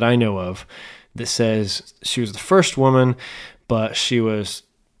Marathon that I know of that says she was the first woman, but she was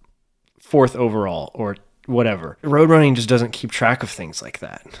fourth overall or whatever. Road running just doesn't keep track of things like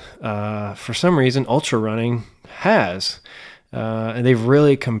that. For some reason, ultra running has, and they've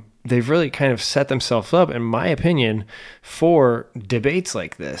really kind of set themselves up, in my opinion, for debates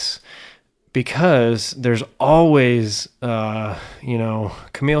like this, because there's always,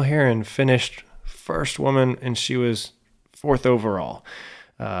 Camille Herron finished first woman and she was fourth overall,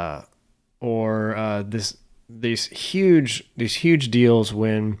 or these huge deals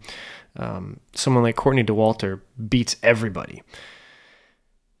when someone like Courtney Dauwalter beats everybody,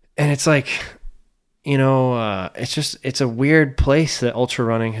 and it's like, it's a weird place that ultra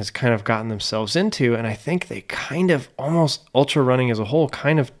running has kind of gotten themselves into. And I think they ultra running as a whole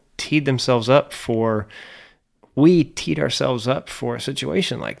kind of teed ourselves up for a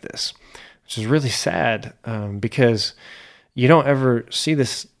situation like this, which is really sad, because you don't ever see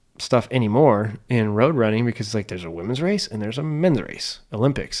this stuff anymore in road running, because like there's a women's race and there's a men's race.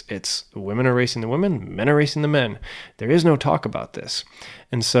 Olympics, it's women are racing the women, men are racing the men. There is no talk about this.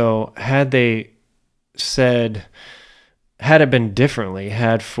 And so had they said, had it been differently,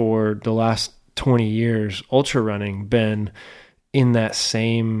 had for the last 20 years ultra running been in that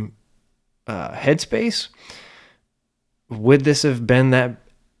same headspace, would this have been that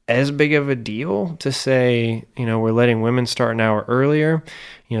as big of a deal to say, we're letting women start an hour earlier?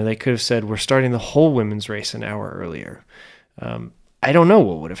 They could have said, we're starting the whole women's race an hour earlier. I don't know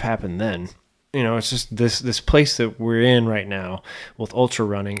what would have happened then. It's just this place that we're in right now with ultra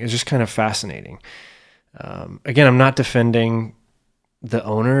running is just kind of fascinating. Again, I'm not defending the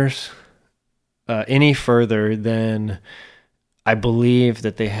owners any further than I believe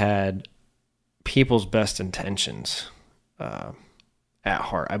that they had people's best intentions at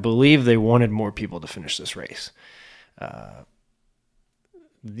heart. I believe they wanted more people to finish this race.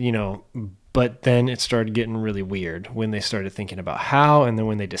 But then it started getting really weird when they started thinking about how, and then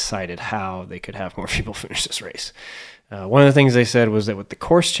when they decided how they could have more people finish this race. One of the things they said was that with the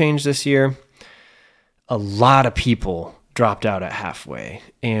course change this year, a lot of people dropped out at halfway,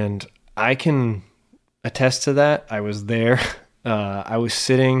 and I can attest to that. I was there. I was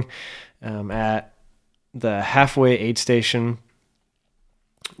sitting at the halfway aid station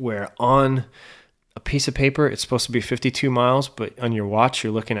where on a piece of paper it's supposed to be 52 miles, but on your watch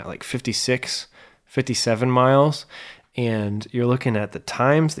you're looking at like 56, 57 miles, and you're looking at the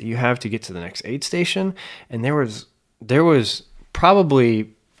times that you have to get to the next aid station. And there was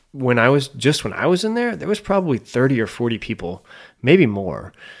probably, when I was in there was probably 30 or 40 people, maybe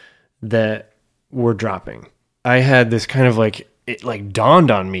more, that were dropping. I had this kind of it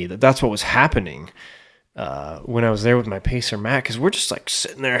dawned on me that that's what was happening when I was there with my pacer, Matt, because we're just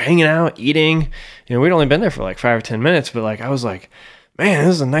sitting there hanging out, eating. We'd only been there for 5 or 10 minutes, but I was like, man,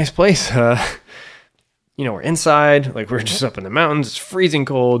 this is a nice place. We're inside, we're just up in the mountains. It's freezing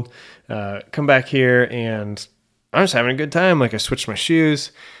cold. Come back here, and I'm just having a good time. I switched my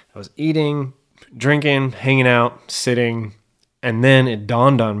shoes. I was eating, drinking, hanging out, sitting. And then it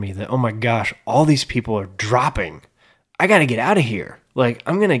dawned on me that, oh my gosh, all these people are dropping. I got to get out of here.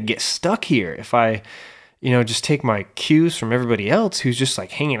 I'm going to get stuck here if I, just take my cues from everybody else who's just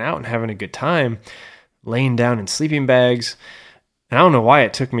hanging out and having a good time, laying down in sleeping bags. And I don't know why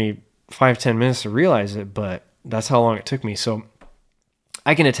it took me 5-10 minutes to realize it, but that's how long it took me. So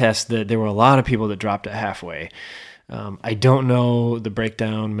I can attest that there were a lot of people that dropped at halfway. I don't know the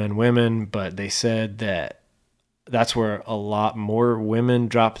breakdown, men, women, but they said that that's where a lot more women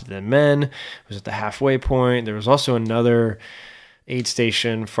dropped than men. It was at the halfway point. There was also another aid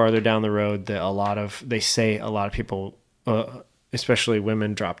station farther down the road that they say a lot of people, especially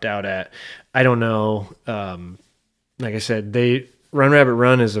women, dropped out at. I don't know. Like I said, Run Rabbit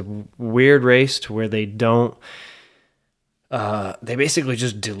Run is a weird race to where they don't, they basically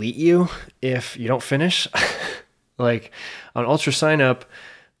just delete you if you don't finish. On Ultra Sign Up,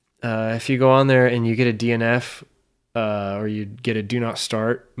 if you go on there and you get a DNF, or you get a do not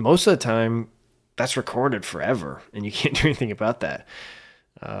start, most of the time that's recorded forever and you can't do anything about that.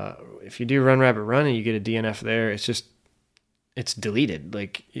 If you do Run Rabbit Run and you get a DNF there, it's deleted.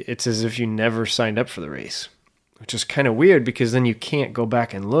 It's as if you never signed up for the race, which is kind of weird because then you can't go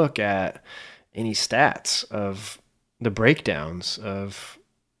back and look at any stats of the breakdowns of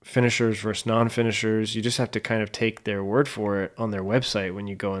finishers versus non-finishers. You just have to kind of take their word for it on their website when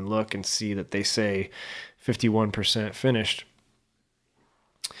you go and look and see that they say 51% finished.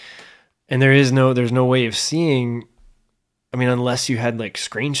 And there's no way of seeing, unless you had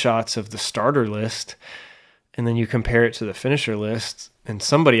screenshots of the starter list and then you compare it to the finisher list, and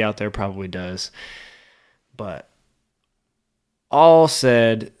somebody out there probably does. But all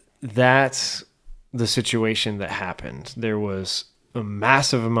said, that's the situation that happened. There was a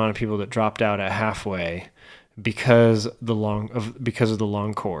massive amount of people that dropped out at halfway because of the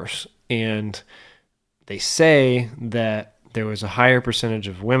long course. And they say that there was a higher percentage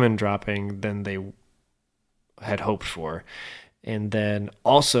of women dropping than they had hoped for. And then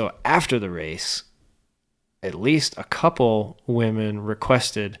also after the race, at least a couple women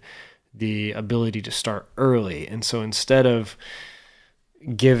requested the ability to start early. And so instead of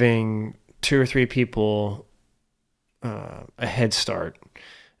giving 2 or 3 people a head start,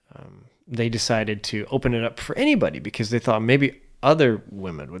 they decided to open it up for anybody because they thought maybe other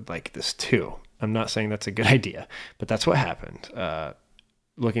women would like this too. I'm not saying that's a good idea, but that's what happened.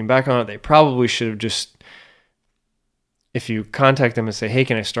 Looking back on it, they probably should have just, if you contact them and say, hey,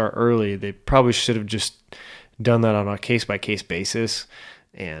 can I start early? They probably should have just done that on a case-by-case basis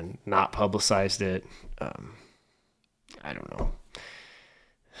and not publicized it. I don't know.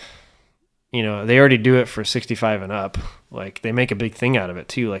 They already do it for 65 and up. They make a big thing out of it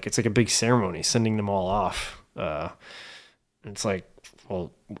too. It's a big ceremony sending them all off. It's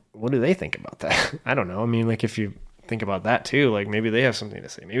well, what do they think about that? I don't know. I mean, like if you think about that too, like maybe they have something to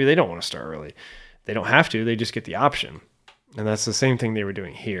say. Maybe they don't want to start early. They don't have to. They just get the option. And that's the same thing they were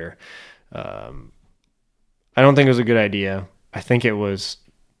doing here. I don't think it was a good idea. I think it was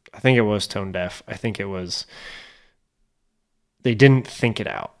tone deaf. I think they didn't think it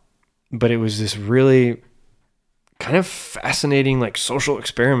out. But it was this really kind of fascinating like social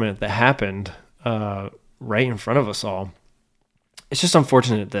experiment that happened right in front of us all. It's just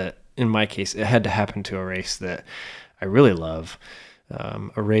unfortunate that in my case, it had to happen to a race that I really love,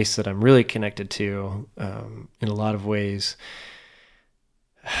 a race that I'm really connected to in a lot of ways.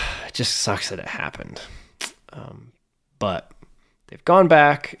 It just sucks that it happened. But they've gone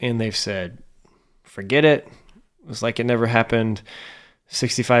back and they've said, forget it. It was like it never happened.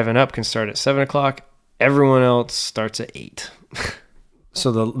 65 and up can start at 7 o'clock. Everyone else starts at 8.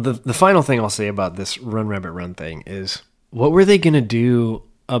 So the final thing I'll say about this Run Rabbit Run thing is, what were they going to do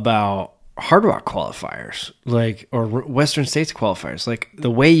about Hard Rock qualifiers, like, or Western States qualifiers? Like,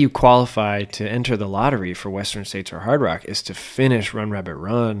 the way you qualify to enter the lottery for Western States or Hard Rock is to finish Run Rabbit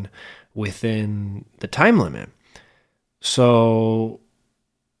Run within the time limit. So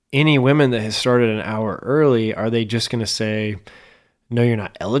any women that has started an hour early, are they just going to say, no, you're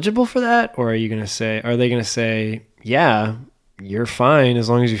not eligible for that? Or are they going to say, yeah, you're fine. As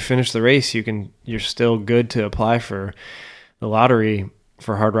long as you finish the race, you're still good to apply for the lottery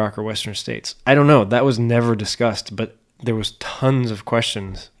for Hard Rock or Western States. I don't know. That was never discussed, but there was tons of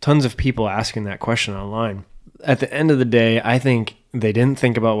questions, tons of people asking that question online. At the end of the day, I think they didn't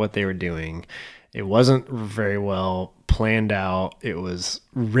think about what they were doing. It wasn't very well planned out. It was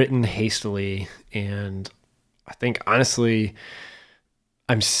written hastily. And I think, honestly,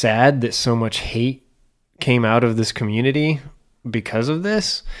 I'm sad that so much hate came out of this community because of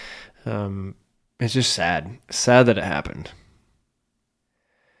this. It's just sad. Sad that it happened.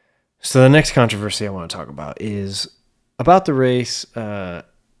 So the next controversy I want to talk about is about the race,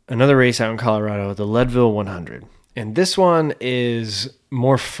 another race out in Colorado, the Leadville 100. And this one is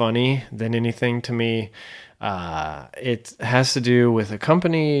more funny than anything to me. It has to do with a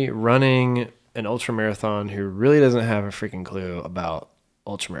company running an ultramarathon who really doesn't have a freaking clue about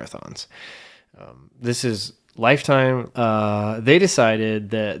ultramarathons. This is Lifetime. They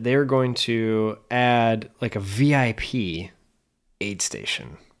decided that they're going to add like a VIP aid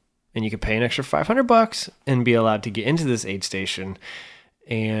station, and you could pay an extra $500 and be allowed to get into this aid station.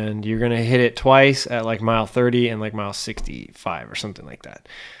 And you're going to hit it twice at like mile 30 and like mile 65 or something like that.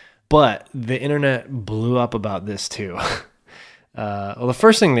 But the internet blew up about this too. Well, the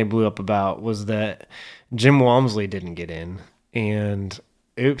first thing they blew up about was that Jim Walmsley didn't get in. And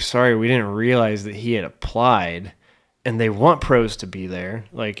oops, sorry, we didn't realize that he had applied. And they want pros to be there.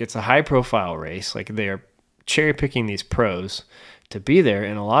 Like, it's a high profile race. Like, they are cherry picking these pros to be there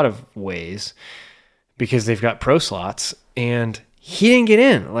in a lot of ways because they've got pro slots. And he didn't get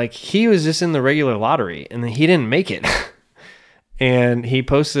in. Like, he was just in the regular lottery and then he didn't make it. And he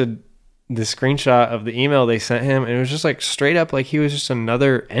posted the screenshot of the email they sent him, and it was just like straight up like he was just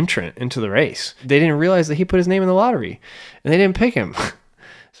another entrant into the race. They didn't realize that he put his name in the lottery and they didn't pick him.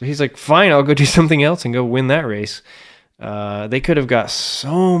 So he's like, fine, I'll go do something else and go win that race. They could have got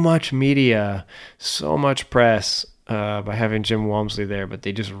so much media, so much press by having Jim Walmsley there, but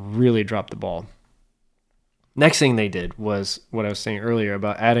they just really dropped the ball. Next thing they did was what I was saying earlier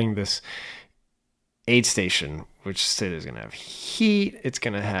about adding this aid station, which said is going to have heat. It's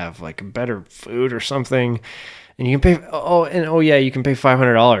going to have like better food or something. And you can pay, you can pay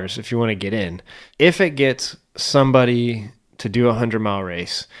 $500 if you want to get in. If it gets somebody to do a 100-mile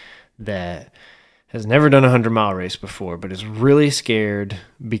race that has never done a 100-mile race before, but is really scared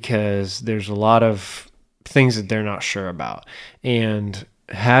because there's a lot of things that they're not sure about. And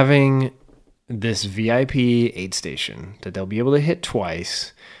having this VIP aid station that they'll be able to hit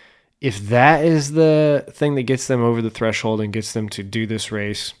twice, if that is the thing that gets them over the threshold and gets them to do this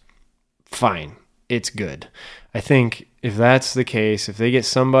race, fine. It's good. I think if that's the case, if they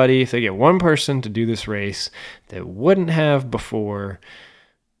get one person to do this race that wouldn't have before,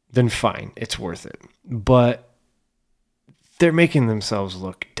 then fine. It's worth it. But they're making themselves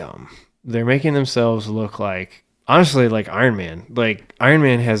look dumb. They're making themselves look like, honestly, like Iron Man. Like, Iron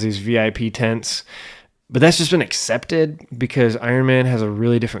Man has these VIP tents, but that's just been accepted because Iron Man has a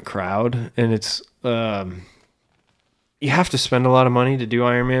really different crowd, and it's you have to spend a lot of money to do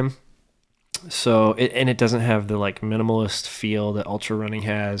Iron Man. So it doesn't have the like minimalist feel that ultra running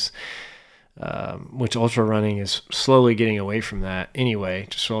has, which ultra running is slowly getting away from that anyway,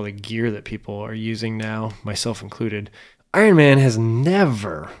 just for all the gear that people are using now, myself included. Iron Man has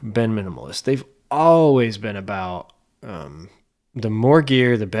never been minimalist. They've always been about The more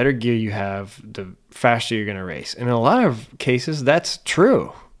gear, the better gear you have, the faster you're going to race. And in a lot of cases, that's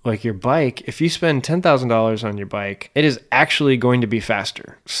true. Like your bike, if you spend $10,000 on your bike, it is actually going to be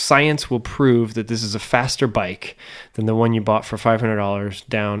faster. Science will prove that this is a faster bike than the one you bought for $500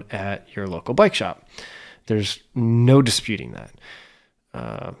 down at your local bike shop. There's no disputing that.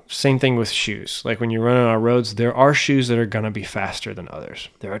 Same thing with shoes. Like when you're running on roads, there are shoes that are going to be faster than others.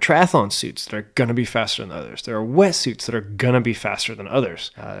 There are triathlon suits that are going to be faster than others. There are wetsuits that are going to be faster than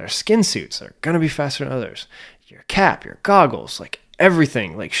others. There are skin suits that are going to be faster than others. Your cap, your goggles, like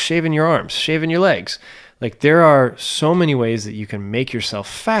everything, like shaving your arms, shaving your legs. Like there are so many ways that you can make yourself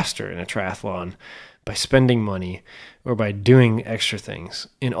faster in a triathlon by spending money or by doing extra things.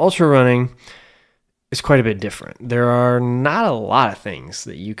 In ultra running, it's quite a bit different. There are not a lot of things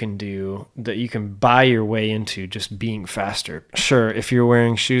that you can do that you can buy your way into just being faster. Sure, if you're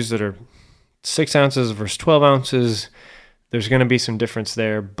wearing shoes that are 6 ounces versus 12 ounces, there's going to be some difference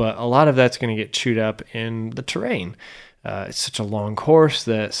there, but a lot of that's going to get chewed up in the terrain. It's such a long course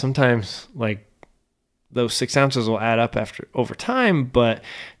that sometimes like those 6 ounces will add up over time, but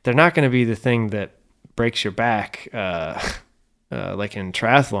they're not going to be the thing that breaks your back, like in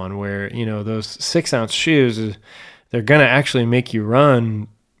triathlon, where, you know, those 6 ounce shoes, they're going to actually make you run,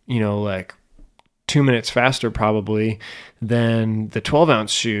 you know, like 2 minutes faster probably than the 12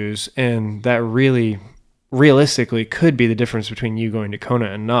 ounce shoes. And that really realistically could be the difference between you going to Kona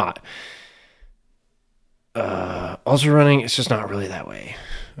and not. Ultra running, it's just not really that way.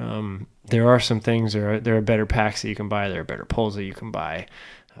 There are some things, there are better packs that you can buy, there are better poles that you can buy,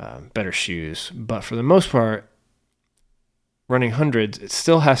 better shoes. But for the most part, running hundreds, it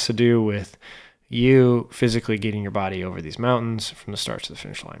still has to do with you physically getting your body over these mountains from the start to the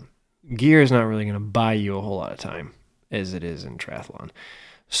finish line. Gear is not really going to buy you a whole lot of time as it is in triathlon.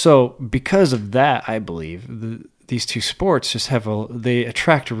 So because of that, I believe these two sports just they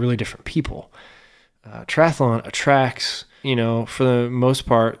attract really different people. Triathlon attracts, you know, for the most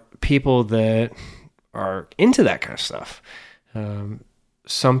part, people that are into that kind of stuff.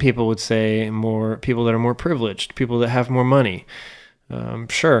 Some people would say more people that are more privileged, people that have more money.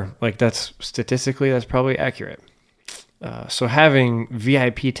 Sure, like that's probably accurate. So having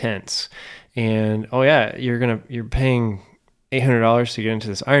VIP tents and, oh yeah, you're paying $800 to get into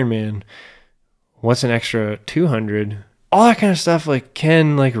this Ironman. What's an extra $200? All that kind of stuff like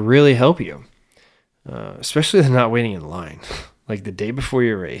can like really help you. Especially the not waiting in line. Like the day before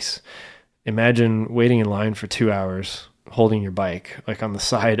your race, imagine waiting in line for 2 hours, holding your bike like on the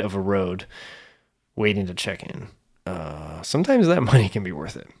side of a road, waiting to check in. Sometimes that money can be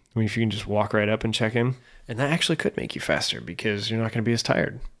worth it. I mean, if you can just walk right up and check in, and that actually could make you faster because you're not going to be as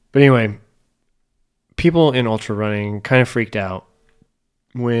tired. But anyway, people in ultra running kind of freaked out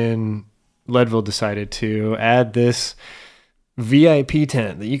when Leadville decided to add this VIP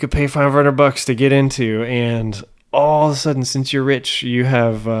tent that you could pay $500 to get into, and all of a sudden, since you're rich, you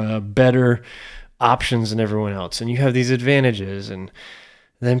have better options than everyone else, and you have these advantages. And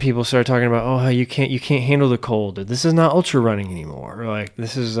then people start talking about, oh, you can't handle the cold. This is not ultra running anymore. Or like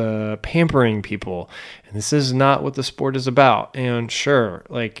this is pampering people, and this is not what the sport is about. And sure,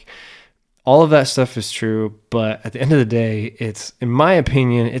 like all of that stuff is true, but at the end of the day, it's, in my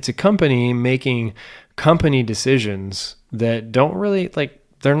opinion, it's a company making company decisions that don't really, like,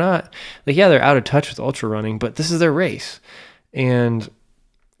 they're not, like, yeah, they're out of touch with ultra running, but this is their race. And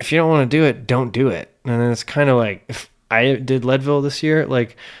if you don't want to do it, don't do it. And then it's kind of like, if I did Leadville this year,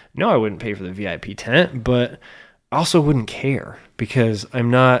 like, no, I wouldn't pay for the VIP tent, but I also wouldn't care because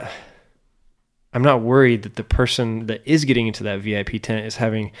I'm not worried that the person that is getting into that VIP tent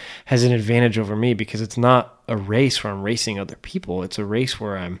has an advantage over me, because it's not a race where I'm racing other people. It's a race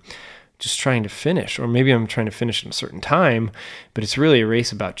where I'm just trying to finish, or maybe I'm trying to finish in a certain time, but it's really a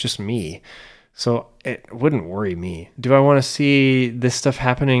race about just me. So it wouldn't worry me. Do I want to see this stuff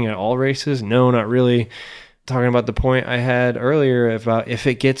happening at all races? No, not really. Talking about the point I had earlier about if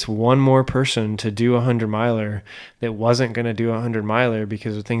it gets one more person to do a 100-miler that wasn't going to do a 100-miler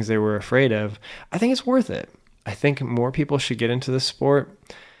because of things they were afraid of, I think it's worth it. I think more people should get into this sport.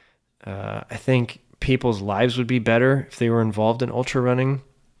 I think people's lives would be better if they were involved in ultra running.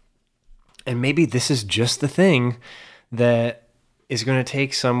 And maybe this is just the thing that is going to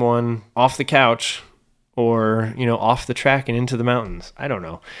take someone off the couch or, you know, off the track and into the mountains. I don't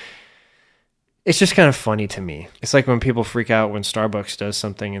know. It's just kind of funny to me. It's like when people freak out when Starbucks does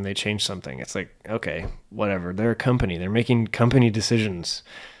something and they change something. It's like, okay, whatever. They're a company. They're making company decisions.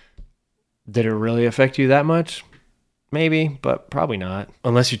 Did it really affect you that much? Maybe, but probably not.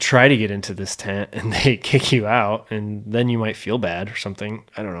 Unless you try to get into this tent and they kick you out, and then you might feel bad or something.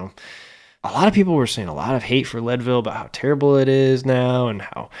 I don't know. a lot of people were saying a lot of hate for Leadville about how terrible it is now and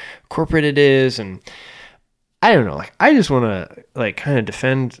how corporate it is. And I don't know, like, I just want to like kind of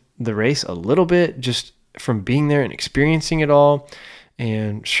defend the race a little bit just from being there and experiencing it all.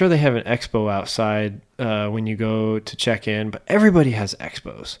 And sure, they have an expo outside when you go to check in, but everybody has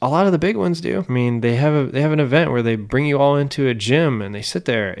expos. A lot of the big ones do. I mean, they have an event where they bring you all into a gym and they sit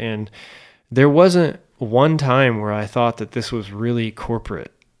there. And there wasn't one time where I thought that this was really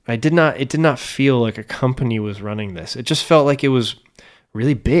corporate. It did not feel like a company was running this. It just felt like it was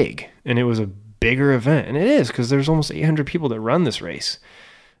really big, and it was a bigger event. And it is, because there's almost 800 people that run this race.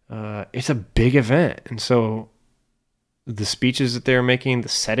 It's a big event. And so the speeches that they were making, the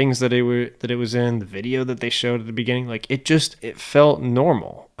settings that it was in, the video that they showed at the beginning, like it felt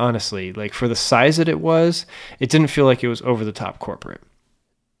normal, honestly. Like for the size that it was, it didn't feel like it was over the top corporate.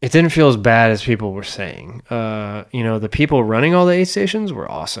 It didn't feel as bad as people were saying. The people running all the aid stations were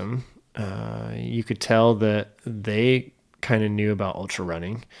awesome. You could tell that they kind of knew about ultra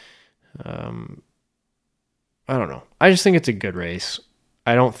running. I don't know. I just think it's a good race.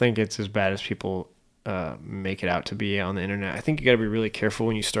 I don't think it's as bad as people make it out to be on the internet. I think you got to be really careful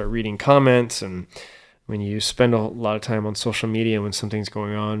when you start reading comments and when you spend a lot of time on social media when something's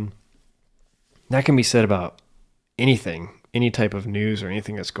going on. That can be said about anything, any type of news or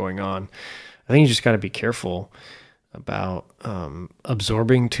anything that's going on. I think you just got to be careful about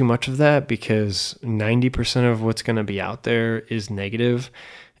absorbing too much of that, because 90% of what's going to be out there is negative.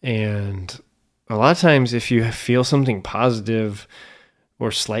 And a lot of times if you feel something positive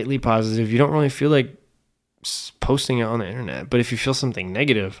or slightly positive, you don't really feel like posting it on the internet. But if you feel something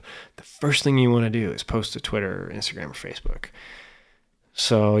negative, the first thing you want to do is post to Twitter or Instagram or Facebook.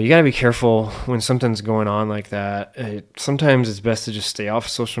 So you got to be careful when something's going on like that. Sometimes it's best to just stay off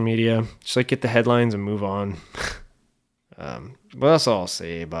social media, just like get the headlines and move on. But that's all I'll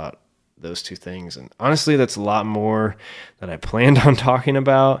say about those two things. And honestly, that's a lot more that I planned on talking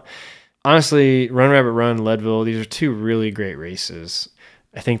about. Honestly, Run Rabbit Run, Leadville, these are two really great races.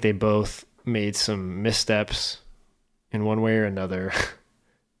 I think they both made some missteps in one way or another.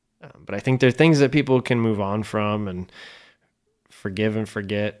 But I think they're things that people can move on from and forgive and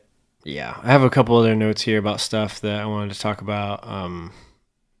forget. Yeah, I have a couple other notes here about stuff that I wanted to talk about.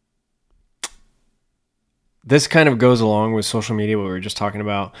 This kind of goes along with social media, what we were just talking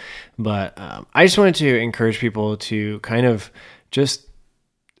about. But I just wanted to encourage people to kind of just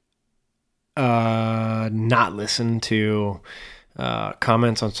not listen to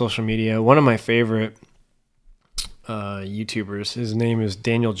comments on social media. One of my favorite YouTubers, his name is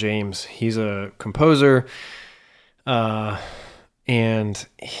Daniel James. He's a composer. And,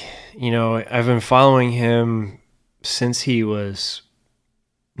 I've been following him since he was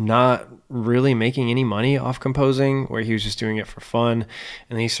not really making any money off composing, where he was just doing it for fun. And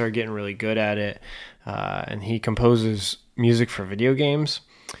then he started getting really good at it. And he composes music for video games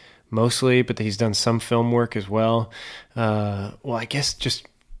mostly, but he's done some film work as well. I guess just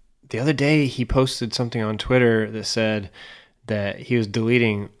the other day he posted something on Twitter that said that he was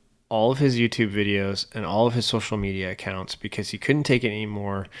deleting all of his YouTube videos and all of his social media accounts because he couldn't take it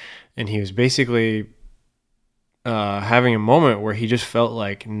anymore. And he was basically having a moment where he just felt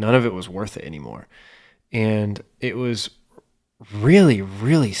like none of it was worth it anymore. And it was really,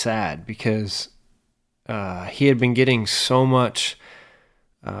 really sad because he had been getting so much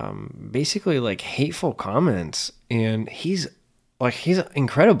basically like hateful comments, and he's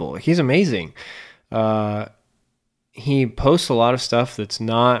incredible. He's amazing. He posts a lot of stuff that's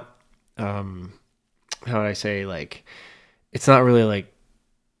not, how would I say, like, it's not really like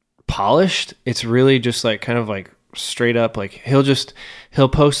polished. It's really just like kind of like straight up, like he'll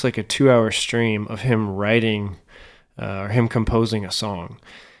post like a 2-hour stream of him writing or him composing a song.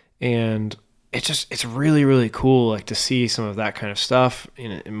 And it's really, really cool, like, to see some of that kind of stuff.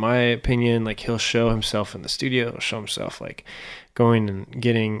 In my opinion, like, he'll show himself in the studio, he'll show himself like going and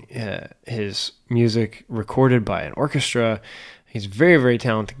getting his music recorded by an orchestra. He's a very, very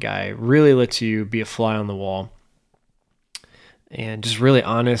talented guy, really lets you be a fly on the wall, and just really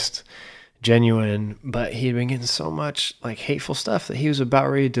honest, genuine. But he had been getting so much like hateful stuff that he was about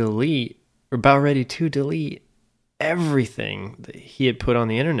ready to delete everything that he had put on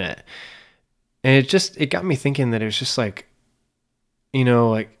the internet. And it got me thinking that it was just like,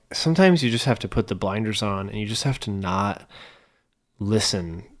 like sometimes you just have to put the blinders on and you just have to not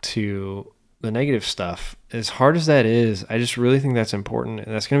listen to the negative stuff. As hard as that is, I just really think that's important.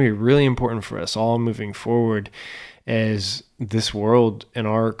 And that's going to be really important for us all moving forward as this world and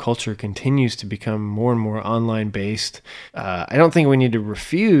our culture continues to become more and more online based. I don't think we need to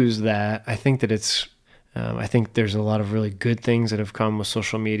refuse that. I think that it's I think there's a lot of really good things that have come with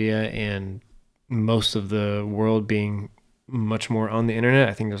social media and most of the world being much more on the internet.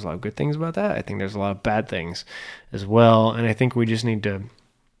 I think there's a lot of good things about that. I think there's a lot of bad things as well. And I think we just need to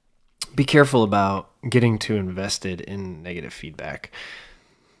be careful about getting too invested in negative feedback.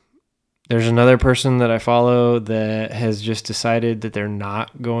 There's another person that I follow that has just decided that they're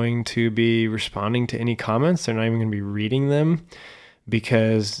not going to be responding to any comments. They're not even going to be reading them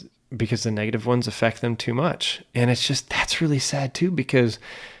because the negative ones affect them too much. And it's just, that's really sad too, because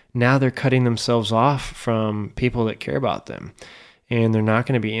now they're cutting themselves off from people that care about them. And they're not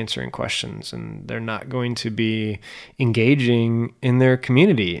going to be answering questions, and they're not going to be engaging in their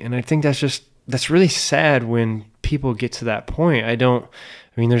community. And I think that's really sad when people get to that point.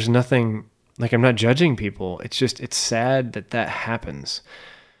 There's nothing, like, I'm not judging people. It's sad that happens.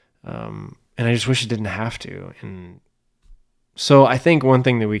 And I just wish it didn't have to. And so I think one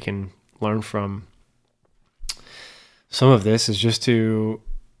thing that we can learn from some of this is just to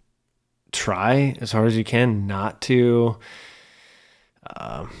try as hard as you can not to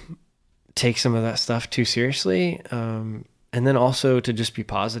take some of that stuff too seriously. And then also to just be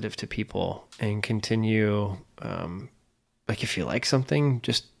positive to people and continue, like, if you like something,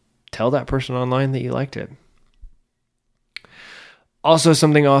 just tell that person online that you liked it. Also,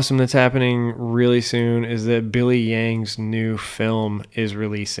 something awesome that's happening really soon is that Billy Yang's new film is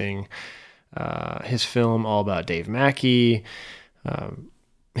releasing. His film all about Dave Mackey,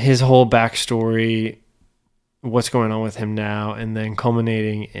 his whole backstory, what's going on with him now, and then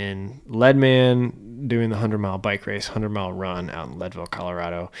culminating in Leadman doing the 100-mile bike race, 100-mile run out in Leadville,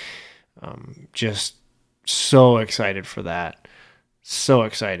 Colorado. Just so excited for that. So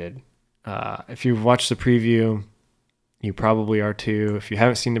excited. If you've watched the preview, you probably are too. If you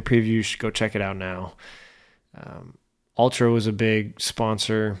haven't seen the preview, you should go check it out now. Ultra was a big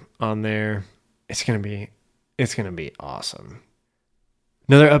sponsor on there. It's gonna be awesome.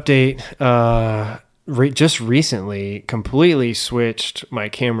 Another update. Just recently, completely switched my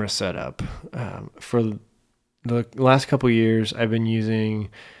camera setup. For the last couple years, I've been using.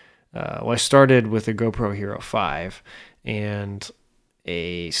 I started with a GoPro Hero 5 and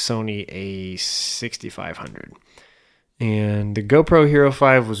a Sony A6500. And the GoPro Hero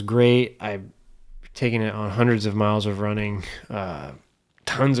 5 was great. I've taken it on hundreds of miles of running,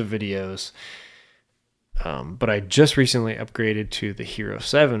 tons of videos. But I just recently upgraded to the Hero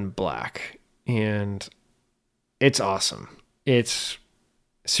 7 Black, and it's awesome. It's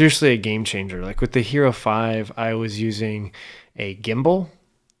seriously a game changer. Like with the Hero 5, I was using a gimbal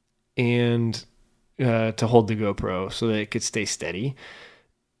and to hold the GoPro so that it could stay steady.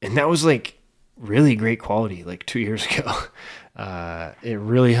 And that was like really great quality like 2 years ago. It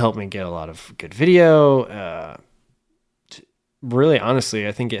really helped me get a lot of good video. Really, honestly,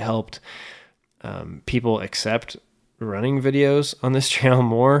 I think it helped people accept running videos on this channel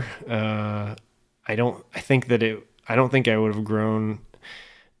more. I don't think I would have grown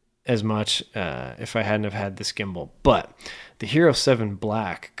as much if I hadn't have had this gimbal. But the Hero 7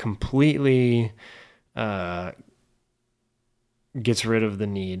 Black completely gets rid of the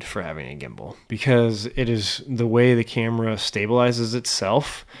need for having a gimbal, because it is the way the camera stabilizes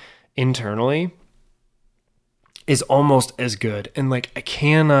itself internally is almost as good. And like,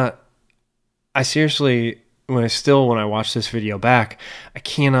 I seriously, when I watch this video back, I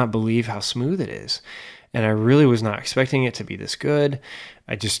cannot believe how smooth it is. And I really was not expecting it to be this good.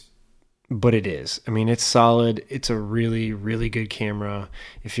 But it is. I mean, it's solid. It's a really, really good camera.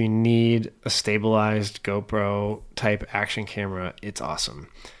 If you need a stabilized GoPro type action camera, it's awesome.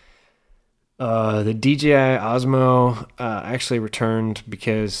 The DJI Osmo actually returned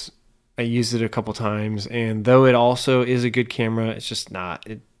because I used it a couple times, and though it also is a good camera, it's just not.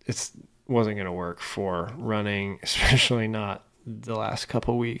 It wasn't going to work for running, especially not the last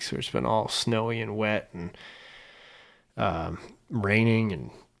couple weeks where it's been all snowy and wet and raining,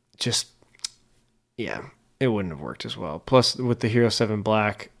 and just, yeah, it wouldn't have worked as well. Plus, with the Hero 7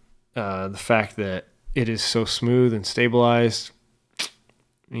 Black, the fact that it is so smooth and stabilized,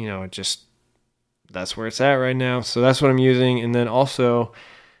 that's where it's at right now. So that's what I'm using. And then also,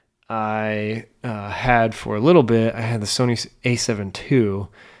 I had for a little bit, I had the Sony A7 II.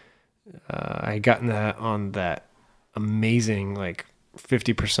 I had gotten that on that amazing, like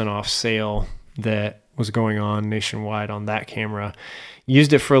 50% off sale that was going on nationwide on that camera.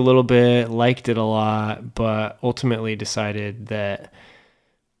 Used it for a little bit, liked it a lot, but ultimately decided that,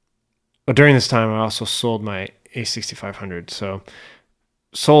 but during this time I also sold my A6500. So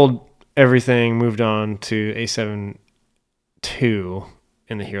sold everything, moved on to A7 II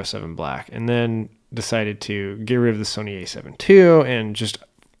and the Hero 7 Black, and then decided to get rid of the Sony A7 II and just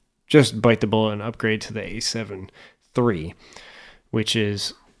just bite the bullet and upgrade to the A7 III, which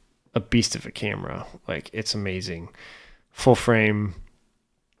is a beast of a camera. Like, it's amazing. Full frame,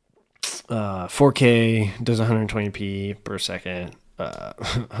 4K, does 120p per second,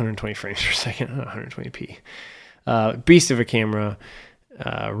 120 frames per second, not 120p. Beast of a camera,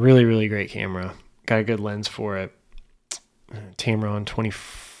 really, really great camera. Got a good lens for it. Tamron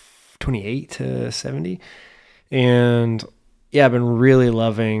 28 to 70. And yeah, I've been really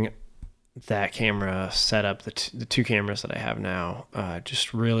loving that camera setup. The two cameras that I have now,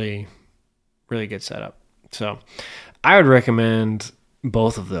 just really, really good setup. So I would recommend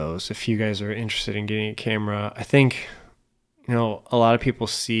both of those if you guys are interested in getting a camera. I think, a lot of people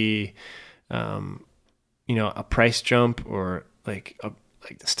see, a price jump or like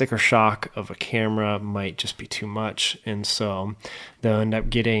the sticker shock of a camera might just be too much. And so they'll end up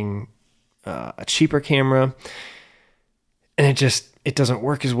getting a cheaper camera, and it doesn't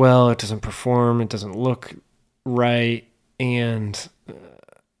work as well. It doesn't perform. It doesn't look right. And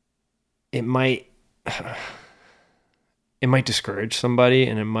it might discourage somebody,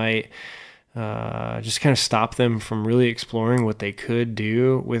 and it might just kind of stop them from really exploring what they could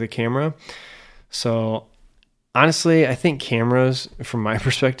do with a camera. So honestly, I think cameras, from my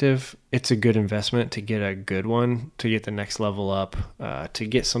perspective, it's a good investment to get a good one, to get the next level up, to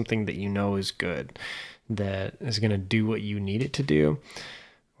get something that is good, that is going to do what you need it to do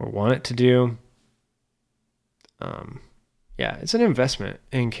or want it to do. Yeah, it's an investment.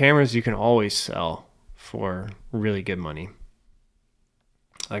 And cameras you can always sell for really good money.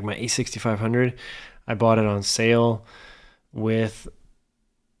 Like my A6500, I bought it on sale with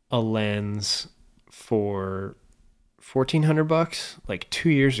a lens for $1,400 like 2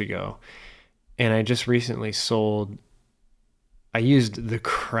 years ago. And I just recently I used the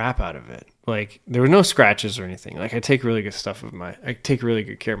crap out of it. Like, there were no scratches or anything. Like, I take really good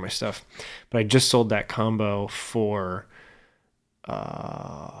care of my stuff. But I just sold that combo for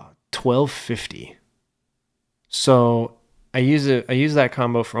 $1,250. So I used that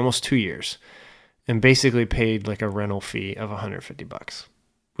combo for almost 2 years and basically paid like a rental fee of $150,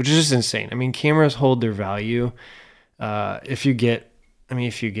 which is just insane. I mean, cameras hold their value. If you get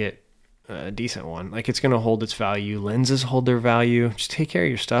a decent one, like, it's going to hold its value. Lenses hold their value. Just take care of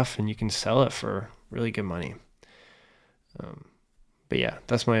your stuff and you can sell it for really good money. But yeah,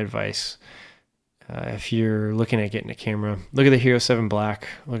 that's my advice. If you're looking at getting a camera, look at the Hero 7 Black,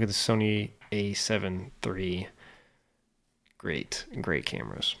 look at the Sony A7 III. Great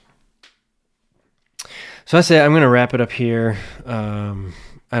cameras. So I say I'm going to wrap it up here. I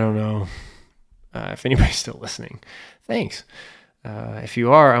don't know if anybody's still listening. Thanks. If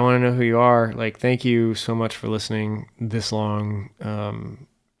you are, I want to know who you are. Like, thank you so much for listening this long.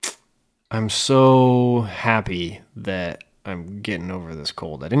 I'm so happy that I'm getting over this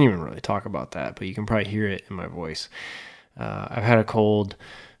cold. I didn't even really talk about that, but you can probably hear it in my voice. I've had a cold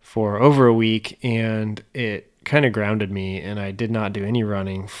for over a week, and it kind of grounded me, and I did not do any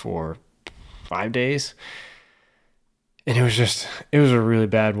running for 5 days. And it was a really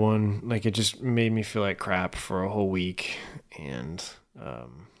bad one. Like, it just made me feel like crap for a whole week. And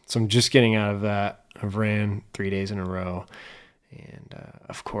so I'm just getting out of that. I've ran 3 days in a row. And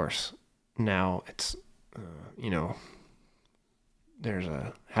of course, now it's, there's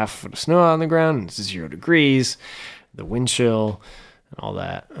a half a foot of snow on the ground, and it's 0 degrees, the wind chill, and all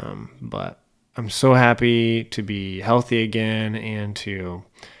that. But I'm so happy to be healthy again and to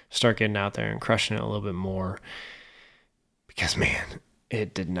start getting out there and crushing it a little bit more. Because, man,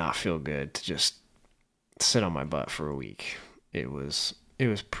 it did not feel good to just sit on my butt for a week. It was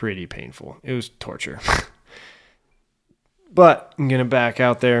pretty painful. It was torture. But I'm going to back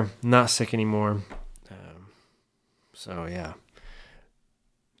out there. Not sick anymore. So, yeah.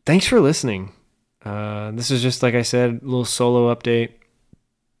 Thanks for listening. This is just, like I said, a little solo update.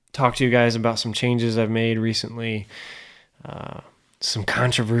 Talk to you guys about some changes I've made recently. Some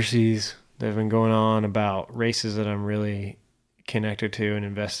controversies that have been going on about races that I'm really connected to and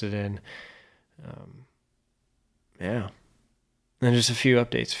invested in. Yeah. And just a few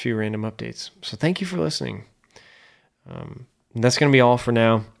random updates. So thank you for listening. That's going to be all for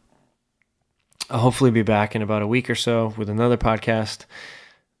now. I'll hopefully be back in about a week or so with another podcast.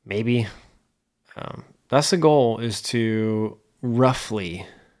 Maybe. That's the goal, is to roughly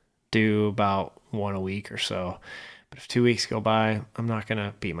do about one a week or so. But if 2 weeks go by, I'm not going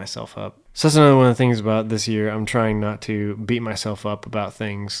to beat myself up. So that's another one of the things about this year. I'm trying not to beat myself up about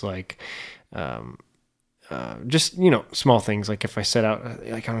things like, just, small things. Like, if I set out,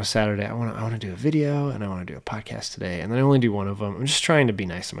 like, on a Saturday, I want to do a video and I want to do a podcast today, and then I only do one of them. I'm just trying to be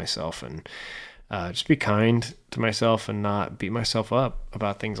nice to myself and Just be kind to myself and not beat myself up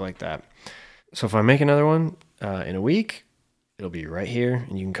about things like that. So if I make another one in a week, it'll be right here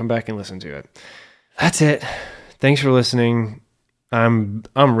and you can come back and listen to it. That's it. Thanks for listening. I'm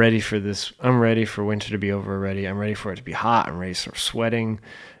ready for this. I'm ready for winter to be over already. I'm ready for it to be hot. I'm ready to start sweating.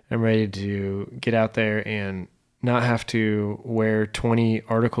 I'm ready to get out there and not have to wear 20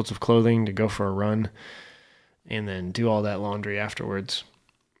 articles of clothing to go for a run and then do all that laundry afterwards.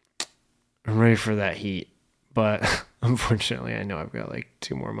 I'm ready for that heat. But unfortunately, I know I've got like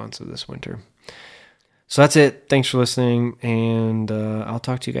 2 more months of this winter. So that's it. Thanks for listening, and I'll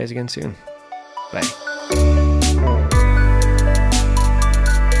talk to you guys again soon. Bye.